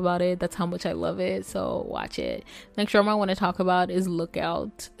talk about it. That's how much I love it, so watch it. Next drama I want to talk about is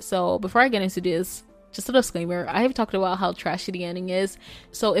Lookout. So before I get into this, just a disclaimer, I have talked about how trashy the ending is,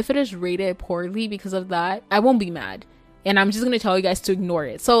 so if it is rated poorly because of that, I won't be mad, and I'm just gonna tell you guys to ignore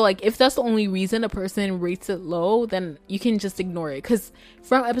it. So like, if that's the only reason a person rates it low, then you can just ignore it, because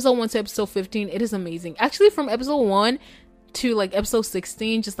from episode 1 to episode 15 it is amazing. Actually, from episode 1 to like episode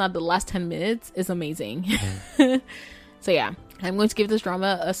 16, just not the last 10 minutes, is amazing. So yeah, I'm going to give this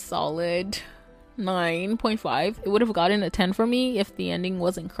drama a solid 9.5. It would have gotten a 10 for me if the ending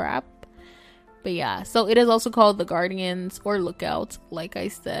wasn't crap. But yeah, so it is also called The Guardians or Lookout, like I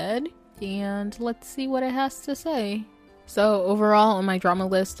said. And let's see what it has to say. So overall on my drama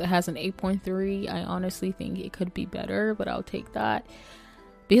list, it has an 8.3. I honestly think it could be better, but I'll take that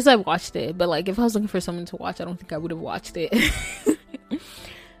because I watched it. But like, if I was looking for someone to watch, I don't think I would have watched it.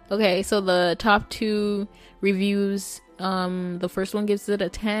 Okay, so the top 2 reviews, the first one gives it a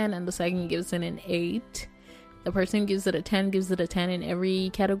 10 and the second gives it an 8. The person gives it a 10, gives it a 10 in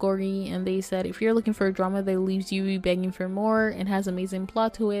every category, and they said, if you're looking for a drama that leaves you begging for more and has amazing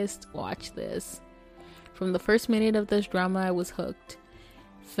plot twist, watch this. From the first minute of this drama, I was hooked.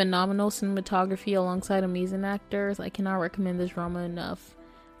 Phenomenal cinematography alongside amazing actors. I cannot recommend this drama enough.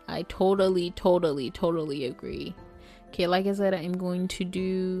 I totally agree. Okay, like I said, I'm going to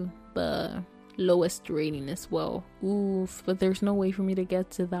do the lowest rating as well. Oof, but there's no way for me to get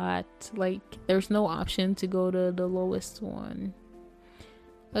to that. Like, there's no option to go to the lowest one.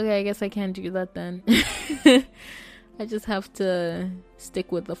 Okay, I guess I can't do that then. I just have to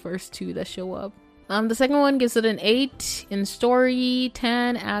stick with the first 2 that show up. The second one gives it an 8 in story,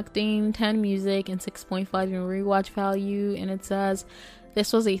 10 acting, 10 music, and 6.5 in rewatch value. And it says,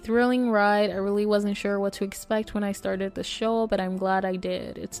 this was a thrilling ride. I really wasn't sure what to expect when I started the show, but I'm glad I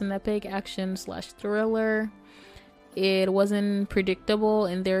did. It's an epic action/thriller. It wasn't predictable,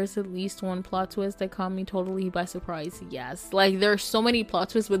 and there's at least one plot twist that caught me totally by surprise. Yes, like there's so many plot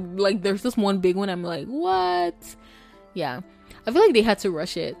twists, but like there's this one big one I'm like, what? Yeah, I feel like they had to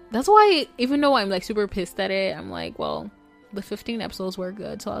rush it. That's why, even though I'm like super pissed at it, I'm like, well, the 15 episodes were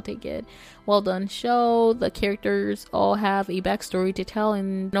good, so I'll take it. Well done show. The characters all have a backstory to tell,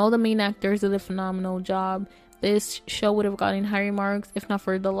 and all the main actors did a phenomenal job. This show would have gotten higher marks if not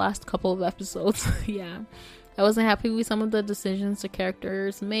for the last couple of episodes. Yeah, I wasn't happy with some of the decisions the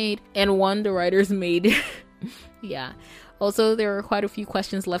characters made, and one the writers made. Yeah. Also, there are quite a few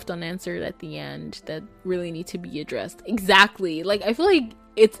questions left unanswered at the end that really need to be addressed. Exactly. Like, I feel like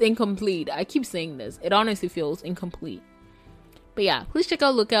it's incomplete. I keep saying this. It honestly feels incomplete. But yeah, please check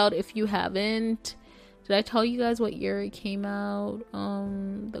out Lookout if you haven't. Did I tell you guys what year it came out?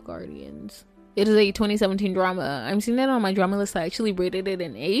 The Guardians. It is a 2017 drama. I'm seeing that on my drama list. I actually rated it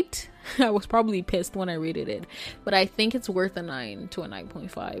an 8. I was probably pissed when I rated it. But I think it's worth a 9 to a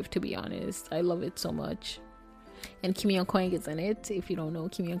 9.5, to be honest. I love it so much. And Kim Young-kwang is in it. If you don't know,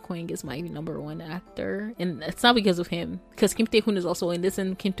 Kim Young-kwang is my number 1 actor. And it's not because of him. Because Kim Tae-hoon is also in this.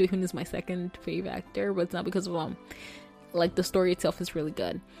 And Kim Tae-hoon is my second favorite actor. But it's not because of like, the story itself is really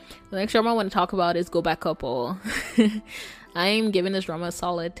good. The next drama I want to talk about is Go Back Couple. I'm giving this drama a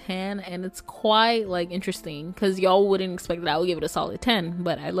solid 10, and it's quite like interesting because y'all wouldn't expect that I would give it a solid 10,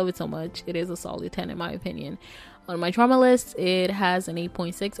 but I love it so much. It is a solid 10 in my opinion. On my drama list, it has an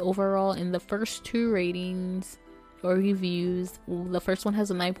 8.6 overall, and the first 2 ratings or reviews, the first one has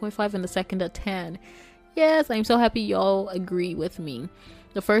a 9.5 and the second a 10. Yes, I'm so happy y'all agree with me.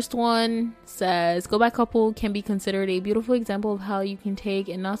 The first one says, Go Back Couple can be considered a beautiful example of how you can take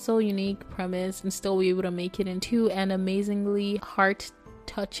a not so unique premise and still be able to make it into an amazingly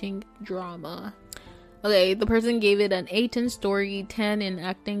heart-touching drama. Okay, the person gave it an 8 in story, 10 in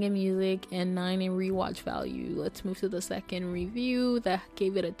acting and music, and 9 in rewatch value. Let's move to the second review that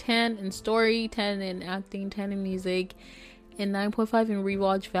gave it a 10 in story, 10 in acting, 10 in music, and 9.5 in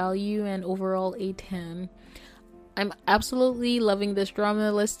rewatch value, and overall a 10. I'm absolutely loving this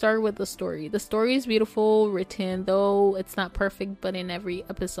drama. Let's start with the story. The story is beautiful written, though it's not perfect, but in every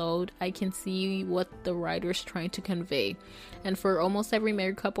episode I can see what the writer's trying to convey. And for almost every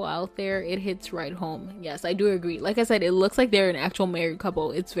married couple out there, it hits right home. Yes, I do agree. Like I said, it looks like they're an actual married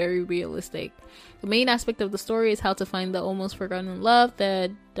couple. It's very realistic. The main aspect of the story is how to find the almost forgotten love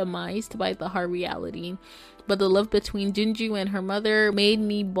that demised by the hard reality. But the love between Jinju and her mother made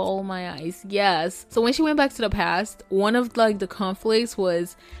me bawl my eyes. Yes. So when she went back to the past, one of like the conflicts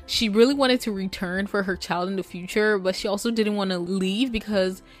was she really wanted to return for her child in the future, but she also didn't want to leave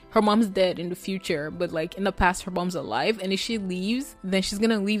because her mom's dead in the future, but like in the past her mom's alive, and if she leaves, then she's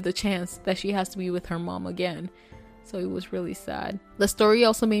gonna leave the chance that she has to be with her mom again. So it was really sad. The story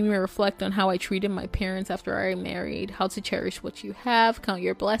also made me reflect on how I treated my parents after I married, how to cherish what you have, count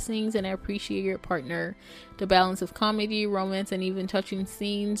your blessings, and appreciate your partner. The balance of comedy, romance, and even touching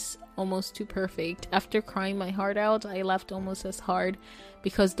scenes, almost too perfect. After crying my heart out, I laughed almost as hard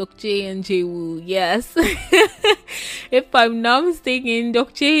because Dokjae and Jae-woo, yes. If I'm not mistaken,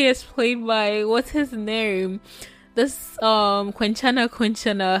 Dokjae is played by, what's his name? This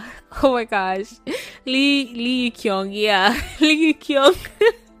Quenchana. Oh my gosh. Lee Kyung, yeah. Lee Kyung.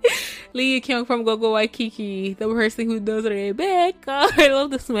 Lee Kyung from Gogo Waikiki, the person who does Rebecca. I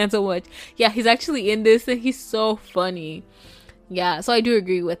love this man so much. Yeah, he's actually in this and he's so funny. Yeah, so I do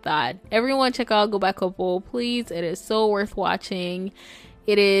agree with that. Everyone check out Go Back Couple, please. It is so worth watching.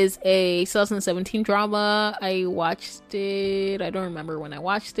 It is a 2017 drama. I watched it, I don't remember when I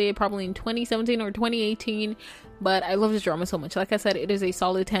watched it, probably in 2017 or 2018, but I love this drama so much. Like I said, it is a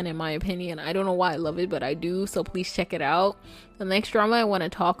solid 10 in my opinion. I don't know why I love it, but I do, so please check it out. The next drama I want to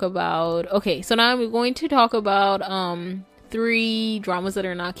talk about, okay, so now I'm going to talk about 3 dramas that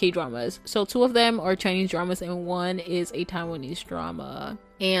are not K-dramas. So 2 of them are Chinese dramas and 1 is a Taiwanese drama.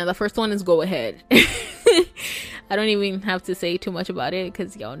 And the first one is Go Ahead. I don't even have to say too much about it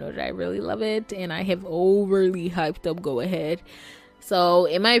because y'all know that I really love it and I have overly hyped up Go Ahead. So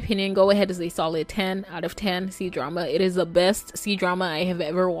in my opinion, Go Ahead is a solid 10 out of 10 C-drama. It is the best C-drama I have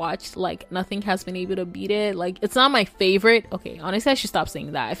ever watched. Like, nothing has been able to beat it. Like, it's not my favorite. Okay, honestly, I should stop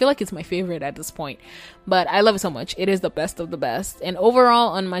saying that. I feel like it's my favorite at this point. But I love it so much. It is the best of the best. And overall,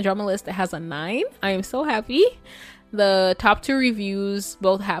 on my drama list, it has a 9. I am so happy. The top 2 reviews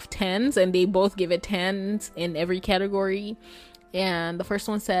both have 10s, and they both give it 10s in every category. And the first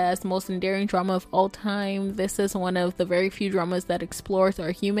one says, most endearing drama of all time. This is one of the very few dramas that explores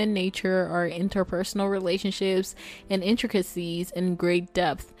our human nature, our interpersonal relationships, and intricacies in great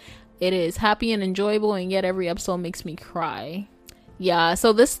depth. It is happy and enjoyable, and yet every episode makes me cry. Yeah,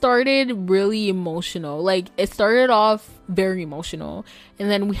 so this started really emotional. Like, it started off very emotional,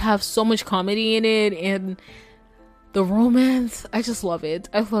 and then we have so much comedy in it, and the romance, I just love it.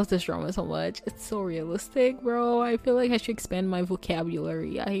 I love this drama so much. It's so realistic, bro. I feel like I should expand my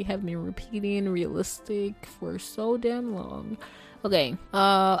vocabulary. I have been repeating realistic for so damn long. Okay,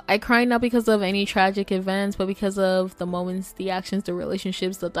 I cry not because of any tragic events, but because of the moments, the actions, the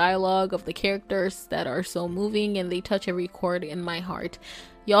relationships, the dialogue of the characters that are so moving, and they touch every chord in my heart.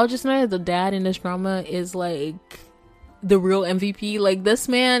 Y'all just know that the dad in this drama is like the real MVP. Like, this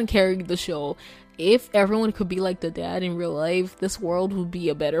man carried the show. If everyone could be like the dad in real life, this world would be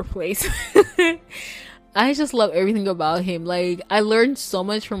a better place. I just love everything about him. Like, I learned so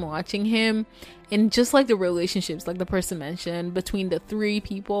much from watching him, and just like the relationships, like the person mentioned, between the three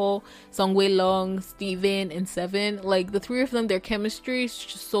people, Song Wei Long, Steven, and Seven. Like, the three of them, their chemistry is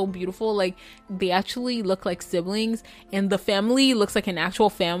just so beautiful. Like, they actually look like siblings, and the family looks like an actual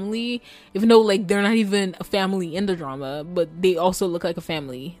family, even though like they're not even a family in the drama, but they also look like a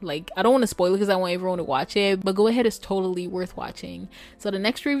family. Like, I don't want to spoil it because I want everyone to watch it, but go ahead, it's totally worth watching. So the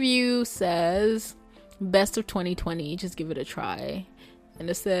next review says, best of 2020, just give it a try. And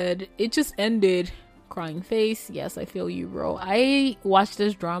it said, it just ended, crying face. Yes, I feel you, bro. I watched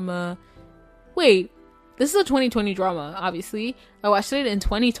this drama, wait, this is a 2020 drama, obviously. I watched it in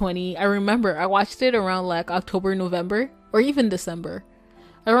 2020. I remember I watched it around like October, November, or even December.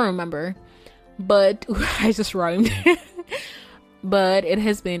 I don't remember, but I just rhymed. But it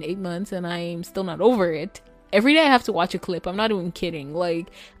has been 8 months and I'm still not over it. Every day I have to watch a clip. I'm not even kidding.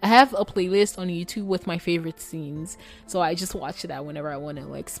 Like, I have a playlist on YouTube with my favorite scenes, so I just watch that whenever I want to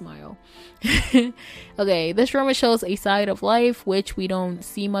like smile. Okay, this drama shows a side of life which we don't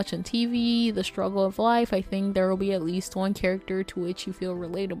see much on TV, the struggle of life. I think there will be at least one character to which you feel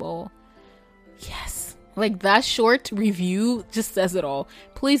relatable. Yes, like that short review just says it all.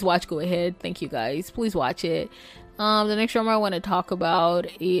 Please watch, go ahead. Thank you guys, please watch it. The next drama I want to talk about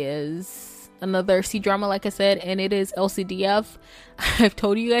is another C drama, like I said, and it is LCDF. I've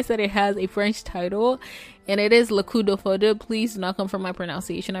told you guys that it has a French title, and it is Le Coup de Foudre. Please do not come from my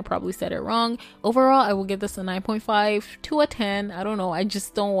pronunciation, I probably said it wrong. Overall, I will give this a 9.5 to a 10. I don't know, I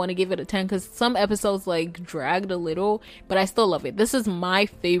just don't want to give it a 10 because some episodes like dragged a little, but I still love it. This is my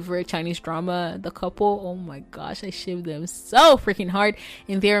favorite Chinese drama. The couple, oh my gosh, I ship them so freaking hard,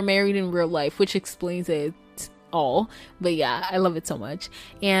 and they are married in real life, which explains it all. But yeah, I love it so much.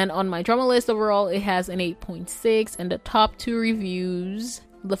 And on my drama list overall, it has an 8.6, and the top two reviews,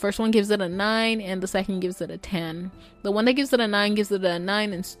 the first one gives it a 9 and the second gives it a 10. The one that gives it a 9 gives it a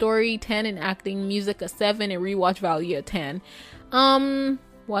 9 in story, 10 in acting, music a 7, and rewatch value a 10.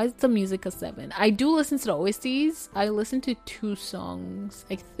 Why is the music a 7? I do listen to the OSTs. I listened to 2 songs,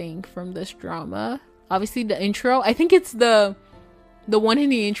 I think, from this drama. Obviously the intro, I think it's the one in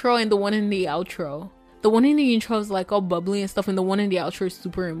the intro and the one in the outro. The one in the intro is like all bubbly and stuff, and the one in the outro is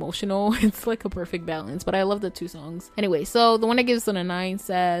super emotional. It's like a perfect balance, but I love the 2 songs. Anyway, so the one that gives it a 9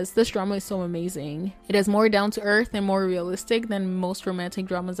 says, this drama is so amazing. It is more down to earth and more realistic than most romantic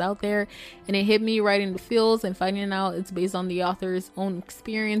dramas out there, and it hit me right in the feels, and finding out it's based on the author's own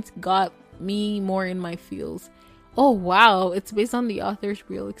experience got me more in my feels. Oh wow, it's based on the author's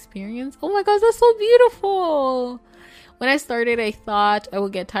real experience? Oh my gosh, that's so beautiful! When I started, I thought I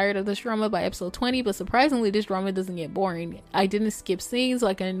would get tired of this drama by episode 20, but surprisingly, this drama doesn't get boring. I didn't skip scenes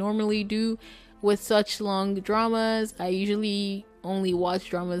like I normally do with such long dramas. I usually only watch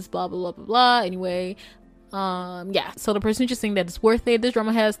dramas blah blah blah blah blah. Anyway, yeah, so the person just saying that it's worth it. This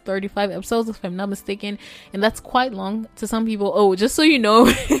drama has 35 episodes if I'm not mistaken, and that's quite long to some people. Oh, just so you know,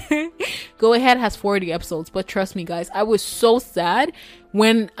 Go Ahead has 40 episodes, but trust me guys, I was so sad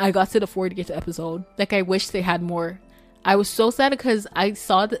when I got to the 40th episode. Like, I wish they had more. I was so sad because I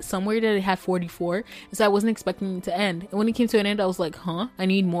saw that somewhere that it had 44, so I wasn't expecting it to end. And when it came to an end, I was like, huh? I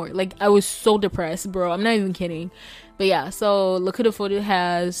need more. Like, I was so depressed, bro. I'm not even kidding. But yeah, so Le Coup de Foudre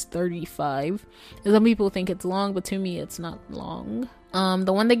has 35. And some people think it's long, but to me, it's not long.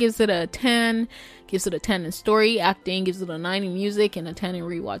 The one that gives it a 10 gives it a 10 in story, acting, gives it a 9 in music, and a 10 in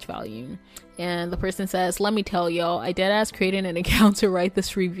rewatch value. And the person says, let me tell y'all, I deadass created an account to write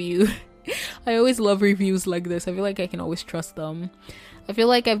this review. I always love reviews like this. I feel like I can always trust them. I feel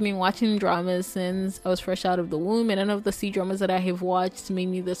like I've been watching dramas since I was fresh out of the womb, and none of the C dramas that I have watched made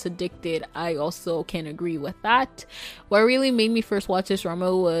me this addicted. I also can agree with that. What really made me first watch this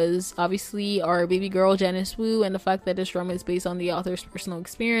drama was obviously our baby girl Janice Wu, and the fact that this drama is based on the author's personal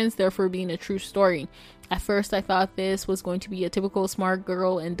experience, therefore being a true story. At first, I thought this was going to be a typical smart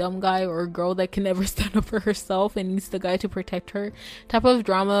girl and dumb guy, or a girl that can never stand up for herself and needs the guy to protect her type of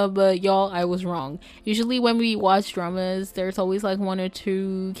drama, but y'all, I was wrong. Usually when we watch dramas, there's always like 1 or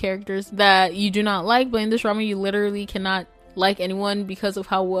 2 characters that you do not like, but in this drama, you literally cannot like anyone because of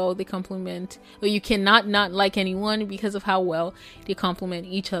how well they complement, or you cannot not like anyone because of how well they complement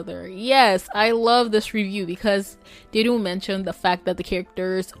each other. Yes, I love this review because they do mention the fact that the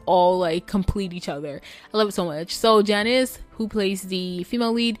characters all like complete each other. I love it so much. So Janice, who plays the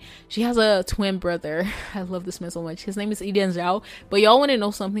female lead, she has a twin brother. I love this man so much. His name is Eden Zhao. But y'all want to know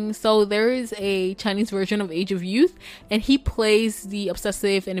something? So there is a Chinese version of Age of Youth, and he plays the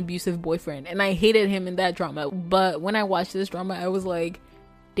obsessive and abusive boyfriend, and I hated him in that drama. But when I watched this drama, I was like,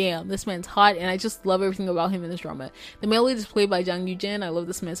 damn, this man's hot, and I just love everything about him in this drama. The male lead is played by Jang Yoo-jin. I love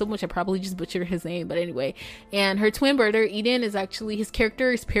this man so much. I probably just butchered his name, but anyway. And her twin brother Eden is actually, his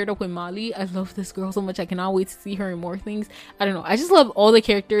character is paired up with Molly. I love this girl so much. I cannot wait to see her in more things. I don't know, I just love all the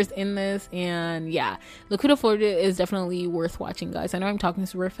characters in this. And yeah, Locura Florida is definitely worth watching, guys. I know I'm talking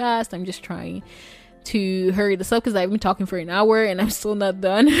super fast. I'm just trying to hurry this up because I've been talking for an hour and I'm still not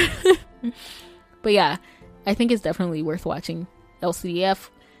done. But yeah, I think it's definitely worth watching. LCDF.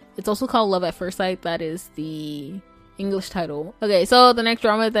 It's also called Love at First Sight. That is the English title. Okay, so the next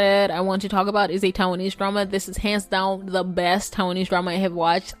drama that I want to talk about is a Taiwanese drama. This is hands down the best Taiwanese drama I have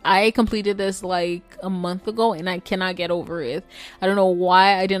watched. I completed this like a month ago and I cannot get over it. I don't know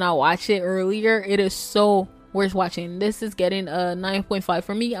why I did not watch it earlier. It is so worth watching. This is getting a 9.5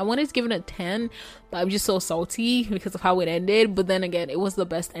 for me. I wanted to give it a 10, but I'm just so salty because of how it ended. But then again, it was the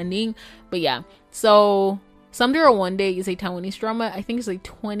best ending. But yeah, so Someday or One Day is a Taiwanese drama. I think it's a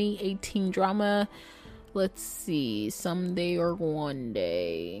 2018 drama. Let's see. Someday or One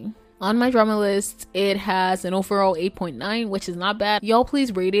Day. On my drama list, it has an overall 8.9, which is not bad. Y'all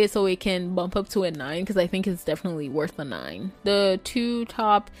please rate it so it can bump up to a 9 because I think it's definitely worth a 9. The two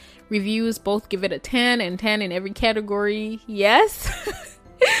top reviews both give it a 10 and 10 in every category. Yes.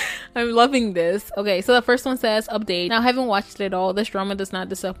 I'm loving this. Okay, so the first one says, update. Now, I haven't watched it all. This drama does not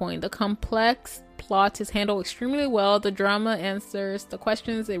disappoint. The complex plot is handled extremely well. The drama answers the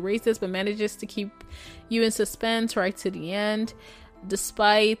questions it raises but manages to keep you in suspense right to the end.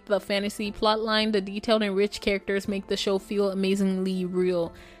 Despite the fantasy plotline, the detailed and rich characters make the show feel amazingly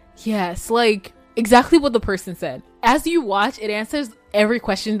real. Yes, like exactly what the person said. As you watch, it answers every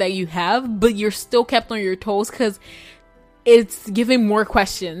question that you have, but you're still kept on your toes because it's giving more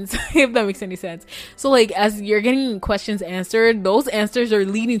questions, if that makes any sense. So like as you're getting questions answered, those answers are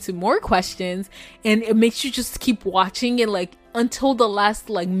leading to more questions, and it makes you just keep watching it like until the last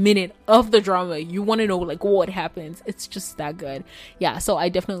like minute of the drama. You want to know like what happens. It's just that good. Yeah, so I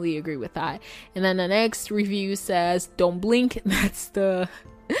definitely agree with that. And then the next review says, don't blink. That's the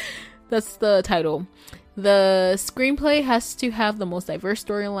title. The screenplay has to have the most diverse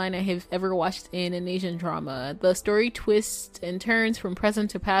storyline I have ever watched in an Asian drama. The story twists and turns from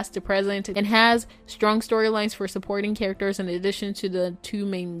present to past to present and has strong storylines for supporting characters in addition to the two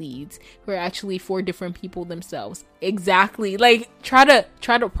main leads, who are actually 4 different people themselves. Exactly. Like try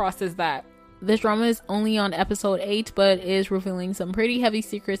to process that. This drama is only on episode 8, but is revealing some pretty heavy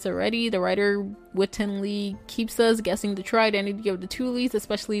secrets already. The writer wittingly keeps us guessing the true identity of the 2 leads,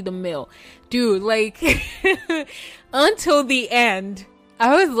 especially the male. Dude, like, until the end,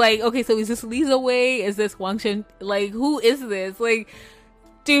 I was like, okay, so is this Lisa Wei? Is this Wang Shen? Like, who is this? Like,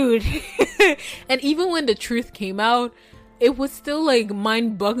 dude. And even when the truth came out, it was still like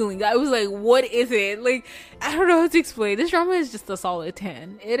mind-boggling. I was like, what is it? Like, I don't know how to explain. This drama is just a solid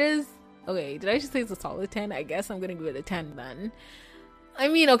 10. It is. Okay, did I just say it's a solid 10? I guess I'm gonna give it a 10 then. I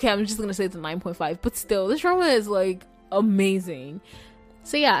mean, okay, I'm just gonna say it's a 9.5, but still, this drama is like amazing.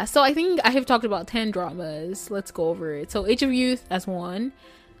 So yeah, so I think I have talked about 10 dramas. Let's go over it. So Age of Youth as 1.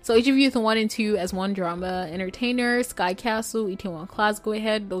 So Age of Youth 1 and 2 as 1 drama. Entertainer, Sky Castle, Itaewon Class, go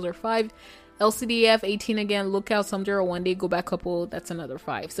ahead. Those are 5. LCDF 18 again, Lookout, Someday or One Day, Go Back Couple, that's another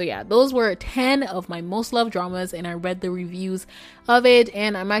 5. So yeah, those were 10 of my most loved dramas, and I read the reviews of it,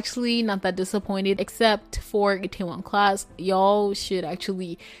 and I'm actually not that disappointed, except for Itaewon Class. Y'all should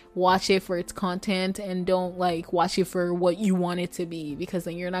actually watch it for its content and don't like watch it for what you want it to be, because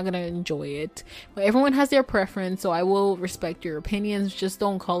then you're not gonna enjoy it. But everyone has their preference, so I will respect your opinions. Just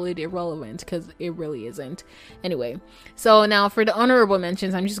don't call it irrelevant, because it really isn't. Anyway, so now for the honorable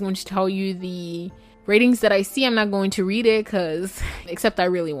mentions, I'm just going to tell you the ratings that I see. I'm not going to read it because except I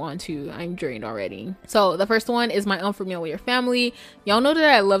really want to. I'm drained already. So the first one is My Unfamiliar Family. Y'all know that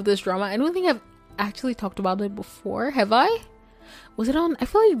I love this drama. I don't think I've actually talked about it before. Have I? Was it on? I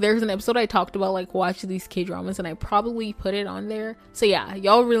feel like there's an episode I talked about like watch these K-dramas, and I probably put it on there. So yeah,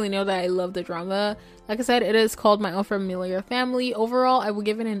 y'all really know that I love the drama. Like I said, it is called My Unfamiliar Family. Overall, I would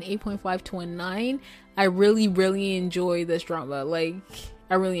give it an 8.5 to a 9. I really enjoy this drama. Like,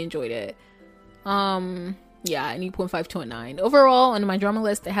 I really enjoyed it. Yeah, an 8.5 to a 9. Overall, on my drama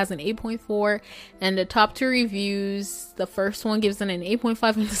list, it has an 8.4, and the top 2 reviews, the first one gives it an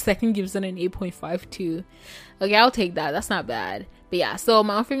 8.5 and the second gives it an 8.52. Okay, I'll take that. That's not bad. But yeah, so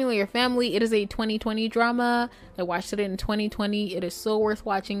My Unfamiliar Family, it is a 2020 drama. I watched it in 2020. It is so worth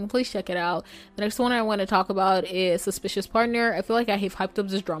watching. Please check it out. The next one I want to talk about is Suspicious Partner. I feel like I have hyped up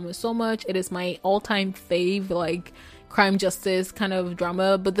this drama so much. It is my all-time fave, like, crime justice kind of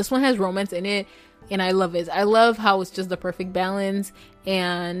drama, but this one has romance in it, and I love it. I love how it's just the perfect balance,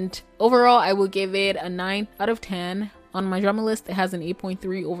 and overall I will give it a 9 out of 10. On my drama list, it has an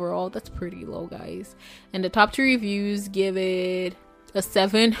 8.3 overall. That's pretty low, guys. And the top 2 reviews give it a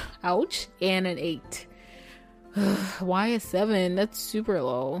 7, ouch, and an 8. Why a 7? That's super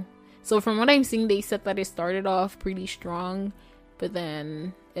low. So from what I'm seeing, they said that it started off pretty strong, but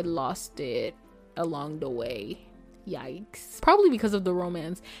then it lost it along the way. Yikes. Probably because of the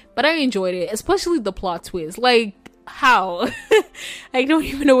romance, but I enjoyed it, especially the plot twist. Like, how? I don't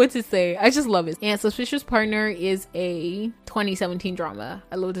even know what to say. I just love it. And Suspicious Partner is a 2017 drama.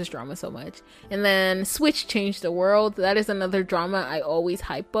 I love this drama so much. And then Switch Changed the World. That is another drama I always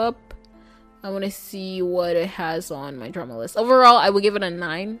hype up. I want to see what it has on my drama list. Overall, I would give it a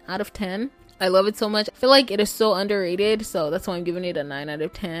 9 out of 10. I love it so much. I feel like it is so underrated, so that's why I'm giving it a 9 out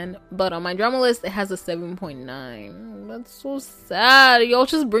of 10. But on my drama list, it has a 7.9. That's so sad. Y'all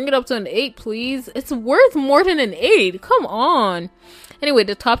just bring it up to an 8, please. It's worth more than an 8. Come on. Anyway,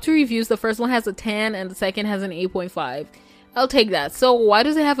 the top 2 reviews, the first one has a 10 and the second has an 8.5. I'll take that. So why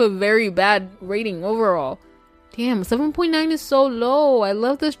does it have a very bad rating overall? Damn, 7.9 is so low. I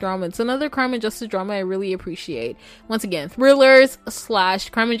love this drama. It's another crime and justice drama I really appreciate. Once again, thrillers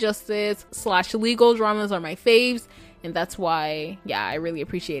 / crime and justice / legal dramas are my faves. And that's why, yeah, I really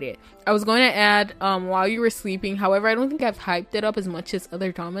appreciate it. I was going to add While You Were Sleeping. However, I don't think I've hyped it up as much as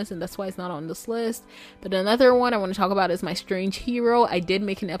other dramas, and that's why it's not on this list. But another one I want to talk about is My Strange Hero. I did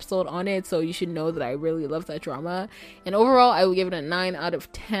make an episode on it, so you should know that I really love that drama. And overall, I will give it a 9 out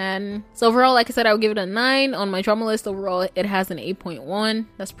of 10. So overall, like I said, I would give it a 9. On my drama list, overall, it has an 8.1.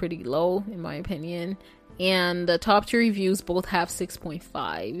 That's pretty low, in my opinion. And the top 2 reviews both have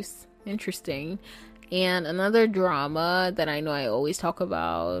 6.5s. Interesting. And another drama that I know I always talk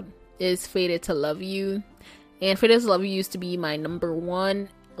about is Fated to Love You. And Fated to Love You used to be my number 1,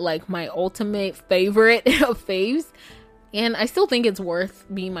 like my ultimate favorite of faves. And I still think it's worth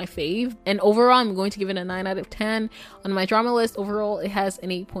being my fave. And overall, I'm going to give it a 9 out of 10. On my drama list, overall, it has an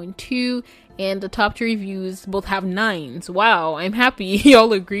 8.2. And the top 2 reviews both have 9s. Wow, I'm happy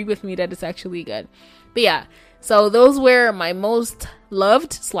y'all agree with me that it's actually good. But yeah. So those were my most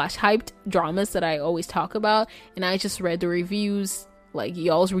loved / hyped dramas that I always talk about. And I just read the reviews, like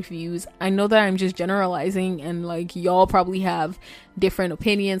y'all's reviews. I know that I'm just generalizing and like y'all probably have different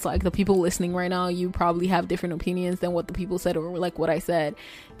opinions. Like the people listening right now, you probably have different opinions than what the people said or like what I said.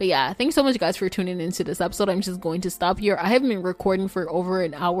 But yeah, thanks so much guys for tuning into this episode. I'm just going to stop here. I have been recording for over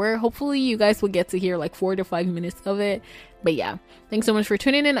an hour. Hopefully you guys will get to hear like 4 to 5 minutes of it. But yeah, thanks so much for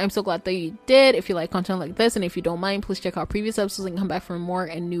tuning in. I'm so glad that you did. If you like content like this and if you don't mind, please check out previous episodes and come back for more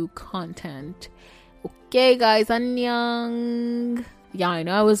and new content. Okay guys, annyeong. Yeah, I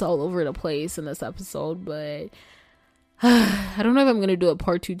know I was all over the place in this episode, but I don't know if I'm going to do a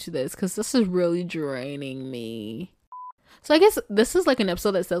part 2 to this because this is really draining me. So I guess this is like an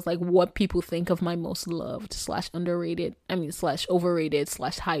episode that says like what people think of my most loved / underrated, / overrated /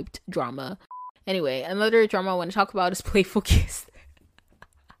 hyped drama. Anyway, another drama I want to talk about is Playful Kiss.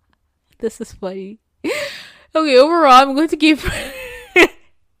 This is funny. Okay, overall, I'm going to give...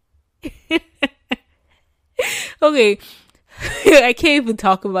 Okay, I can't even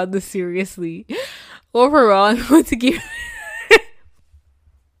talk about this seriously. Overall, I'm going to give...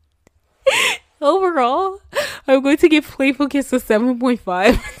 Playful Kiss a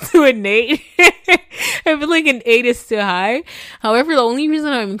 7.5 to an 8. I feel like an 8 is too high. However, the only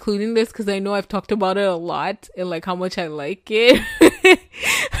reason I'm including this because I know I've talked about it a lot and like how much I like it.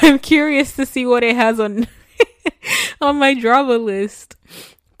 I'm curious to see what it has on on my drama list.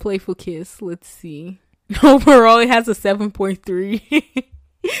 Playful Kiss, let's see. Overall, it has a 7.3.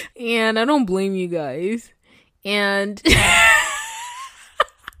 And I don't blame you guys. And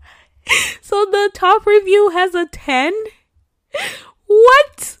so the top review has a 10.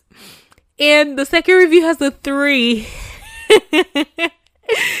 What? And the second review has a 3.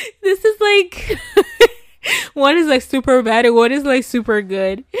 This is like one is like super bad and one is like super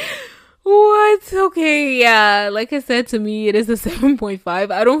good. What? Okay, yeah. Like I said, to me, it is a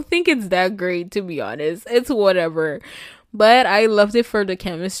 7.5. I don't think it's that great, to be honest. It's whatever. But I loved it for the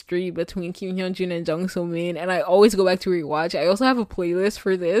chemistry between Kim Hyun-jin and Jung So-min. And I always go back to rewatch. I also have a playlist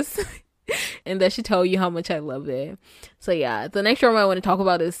for this. And that should tell you how much I love it. So yeah, the next drama I want to talk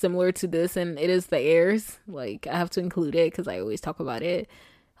about is similar to this. And it is The Heirs. Like, I have to include it because I always talk about it.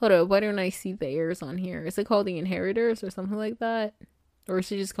 Hold up, why don't I see the Heirs on here? Is it called The Inheritors or something like that? Or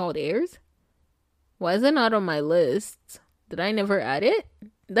is it just called Heirs? Why is it not on my list? Did I never add it?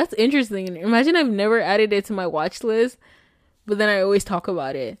 That's interesting. Imagine I've never added it to my watch list, but then I always talk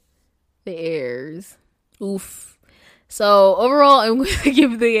about it. The Heirs. Oof. So overall, I'm going to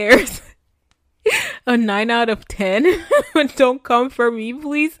give The Heirs a 9 out of 10. Don't come for me,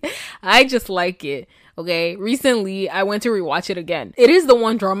 please. I just like it. Okay, recently I went to rewatch it again. It is the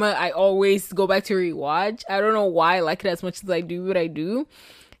one drama I always go back to rewatch. I don't know why I like it as much as I do, but I do.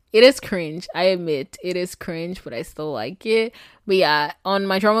 It is cringe. I admit it is cringe, but I still like it. But yeah, on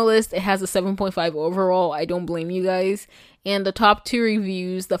my drama list, it has a 7.5 overall. I don't blame you guys. And the top 2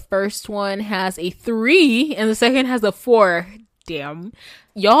 reviews, the first one has a 3 and the second has a 4. Damn.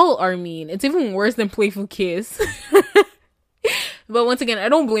 Y'all are mean. It's even worse than Playful Kiss. But once again, I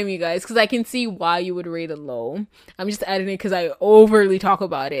don't blame you guys because I can see why you would rate it low. I'm just adding it because I overly talk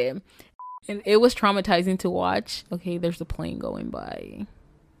about it. And it was traumatizing to watch. Okay, there's a plane going by.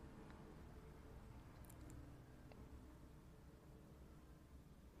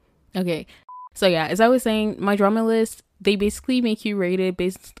 Okay, so yeah, as I was saying, my drama list, they basically make you rate it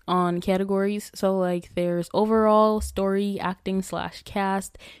based on categories. So like there's overall, story, acting /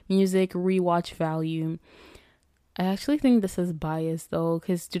 cast, music, rewatch value. I actually think this is biased though,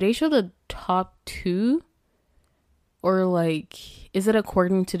 because do they show the top 2? Or like, is it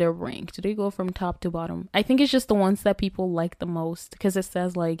according to their rank? Do they go from top to bottom? I think it's just the ones that people like the most, because it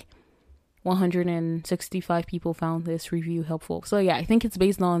says like 165 people found this review helpful. So yeah, I think it's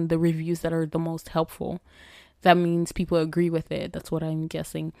based on the reviews that are the most helpful. That means people agree with it. That's what I'm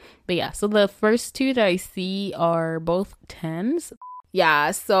guessing. But yeah, so the first 2 that I see are both 10s.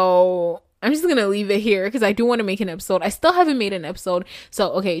 Yeah, so I'm just gonna leave it here because I do want to make an episode. I still haven't made an episode.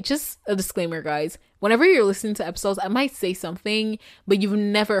 So, okay, just a disclaimer, guys. Whenever you're listening to episodes, I might say something, but you've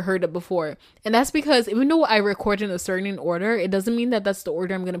never heard it before. And that's because even though I record in a certain order, it doesn't mean that that's the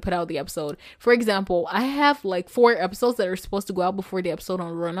order I'm gonna put out the episode. For example, I have like 4 episodes that are supposed to go out before the episode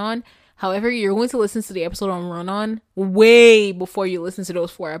on Run On. However, you're going to listen to the episode on Run On way before you listen to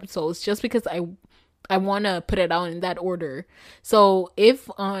those 4 episodes, just because I want to put it out in that order. So if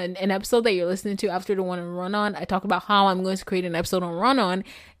on an episode that you're listening to after the one on Run On, I talk about how I'm going to create an episode on Run On,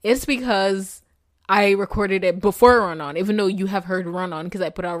 it's because I recorded it before Run On, even though you have heard Run On because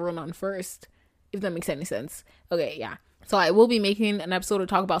I put out Run On first, if that makes any sense. Okay, yeah. So I will be making an episode to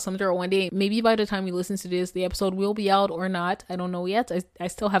talk about Summer one day. Maybe by the time you listen to this, the episode will be out or not. I don't know yet. I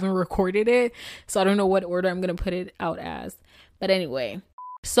still haven't recorded it, so I don't know what order I'm going to put it out as. But anyway,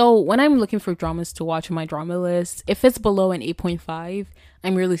 so when I'm looking for dramas to watch on my drama list, if it's below an 8.5,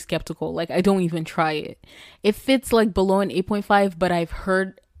 I'm really skeptical. Like, I don't even try it. If it's like below an 8.5, but I've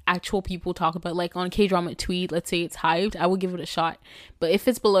heard actual people talk about, like on K-drama tweet, let's say it's hyped, I will give it a shot. But if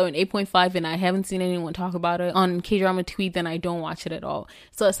it's below an 8.5 and I haven't seen anyone talk about it on K-drama tweet, then I don't watch it at all.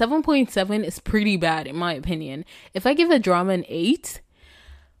 So a 7.7 is pretty bad in my opinion. If I give a drama an 8,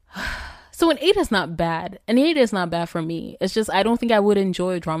 so an 8 is not bad. An 8 is not bad for me. It's just I don't think I would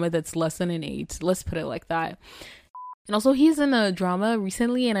enjoy a drama that's less than an 8. Let's put it like that. And also he's in a drama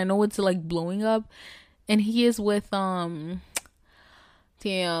recently and I know it's like blowing up. And he is with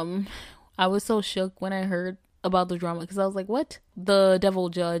damn, I was so shook when I heard about the drama because I was like, what? The Devil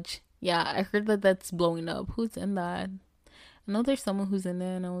Judge. Yeah, I heard that that's blowing up. Who's in that? I know there's someone who's in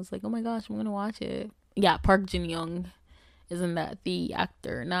there and I was like, oh my gosh, I'm gonna watch it. Yeah, Park Jin Young. Isn't that the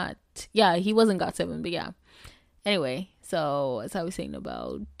actor? Not, yeah, he wasn't GOT7, but yeah. Anyway, so as I was saying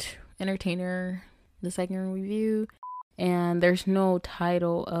about Entertainer, the second review, and there's no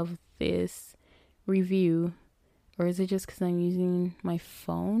title of this review. Or is it just because I'm using my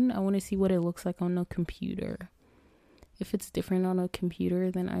phone? I want to see what it looks like on a computer. If it's different on a computer,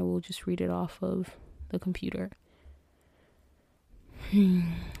 then I will just read it off of the computer.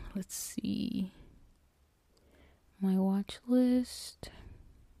 Let's see. My watch list.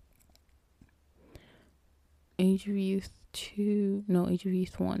 Age of Youth 2. No, Age of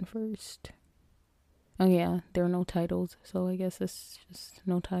Youth 1 first. Oh yeah, there are no titles. So I guess it's just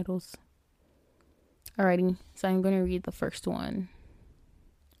no titles. Alrighty, so I'm going to read the first one.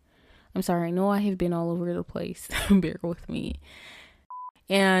 I'm sorry, I know I have been all over the place. Bear with me.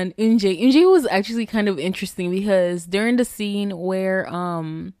 And Eunjae was actually kind of interesting because during the scene where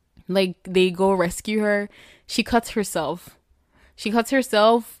like they go rescue her, she cuts herself. She cuts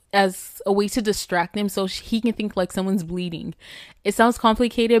herself as a way to distract him so he can think like someone's bleeding. It sounds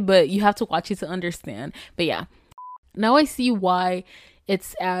complicated, but you have to watch it to understand. But yeah, now I see why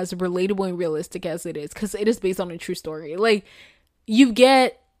it's as relatable and realistic as it is, because it is based on a true story. Like, you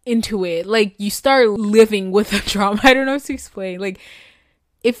get into it, like you start living with the drama. I don't know how to explain. Like,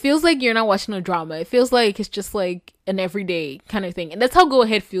 it feels like you're not watching a drama. It feels like it's just like an everyday kind of thing. And that's how Go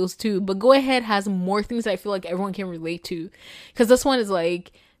Ahead feels too. But Go Ahead has more things that I feel like everyone can relate to. Because this one is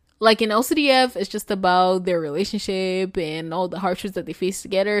like in LCDF, it's just about their relationship and all the hardships that they face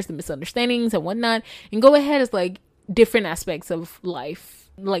together, the misunderstandings and whatnot. And Go Ahead is like different aspects of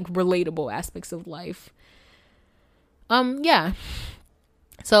life, like relatable aspects of life. Yeah.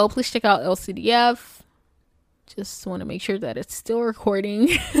 So please check out LCDF. Just want to make sure that it's still recording.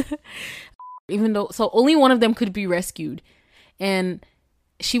 Even though, so only one of them could be rescued. And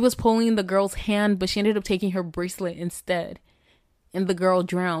she was pulling the girl's hand, but she ended up taking her bracelet instead. And the girl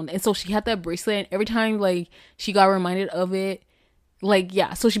drowned. And so she had that bracelet. And every time, like, she got reminded of it, like,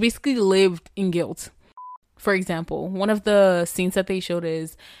 yeah. So she basically lived in guilt. For example, one of the scenes that they showed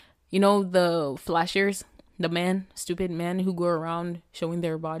is, you know, the flashers, the stupid men who go around showing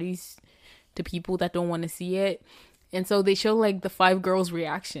their bodies to people that don't want to see it. And so they show like the 5 girls'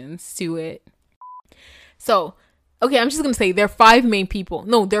 reactions to it. So, okay, I'm just gonna say there are 5 main people.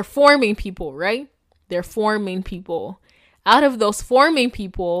 No, there are 4 main people, right? There are 4 main people. Out of those 4 main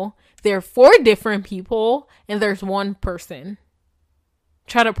people, there are 4 different people, and there's 1 person.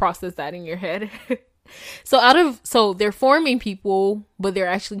 Try to process that in your head. So there are 4 main people, but there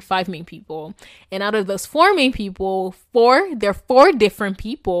are actually 5 main people. And out of those 4 main people, there are 4 different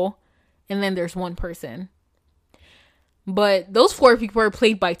people, and then there's 1 person. But those 4 people are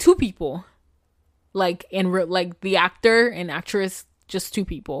played by 2 people. Like the actor and actress, just 2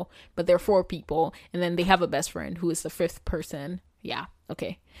 people. But they're 4 people. And then they have a best friend who is the 5th person. Yeah,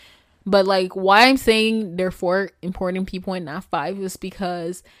 okay. But like why I'm saying there are 4 important people and not 5 is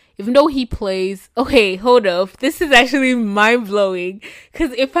because even though he plays, okay, hold up, this is actually mind-blowing.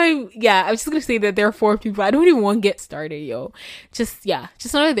 Because I'm just gonna say that there are 4 people. I don't even want to get started, yo. Just know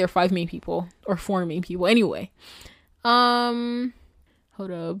that there are 5 main people or 4 main people. Anyway, hold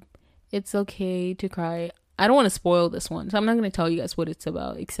up, it's okay to cry. I don't want to spoil this one, so I'm not gonna tell you guys what it's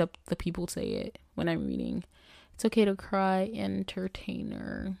about, except the people say it when I'm reading. It's okay to cry,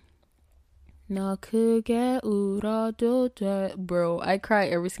 entertainer. Bro, I cry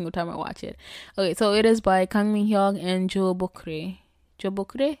every single time I watch it. Okay, so it is by Kang Min-hyuk and Jo Bokre. Jo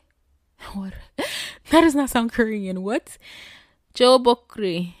Bokre? What? That does not sound Korean. What? Jo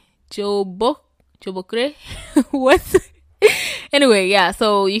Bokre. Jo Bokre? What? Anyway, yeah,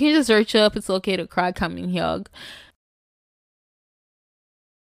 so you can just search up It's Okay to Cry, Kang Min-hyuk.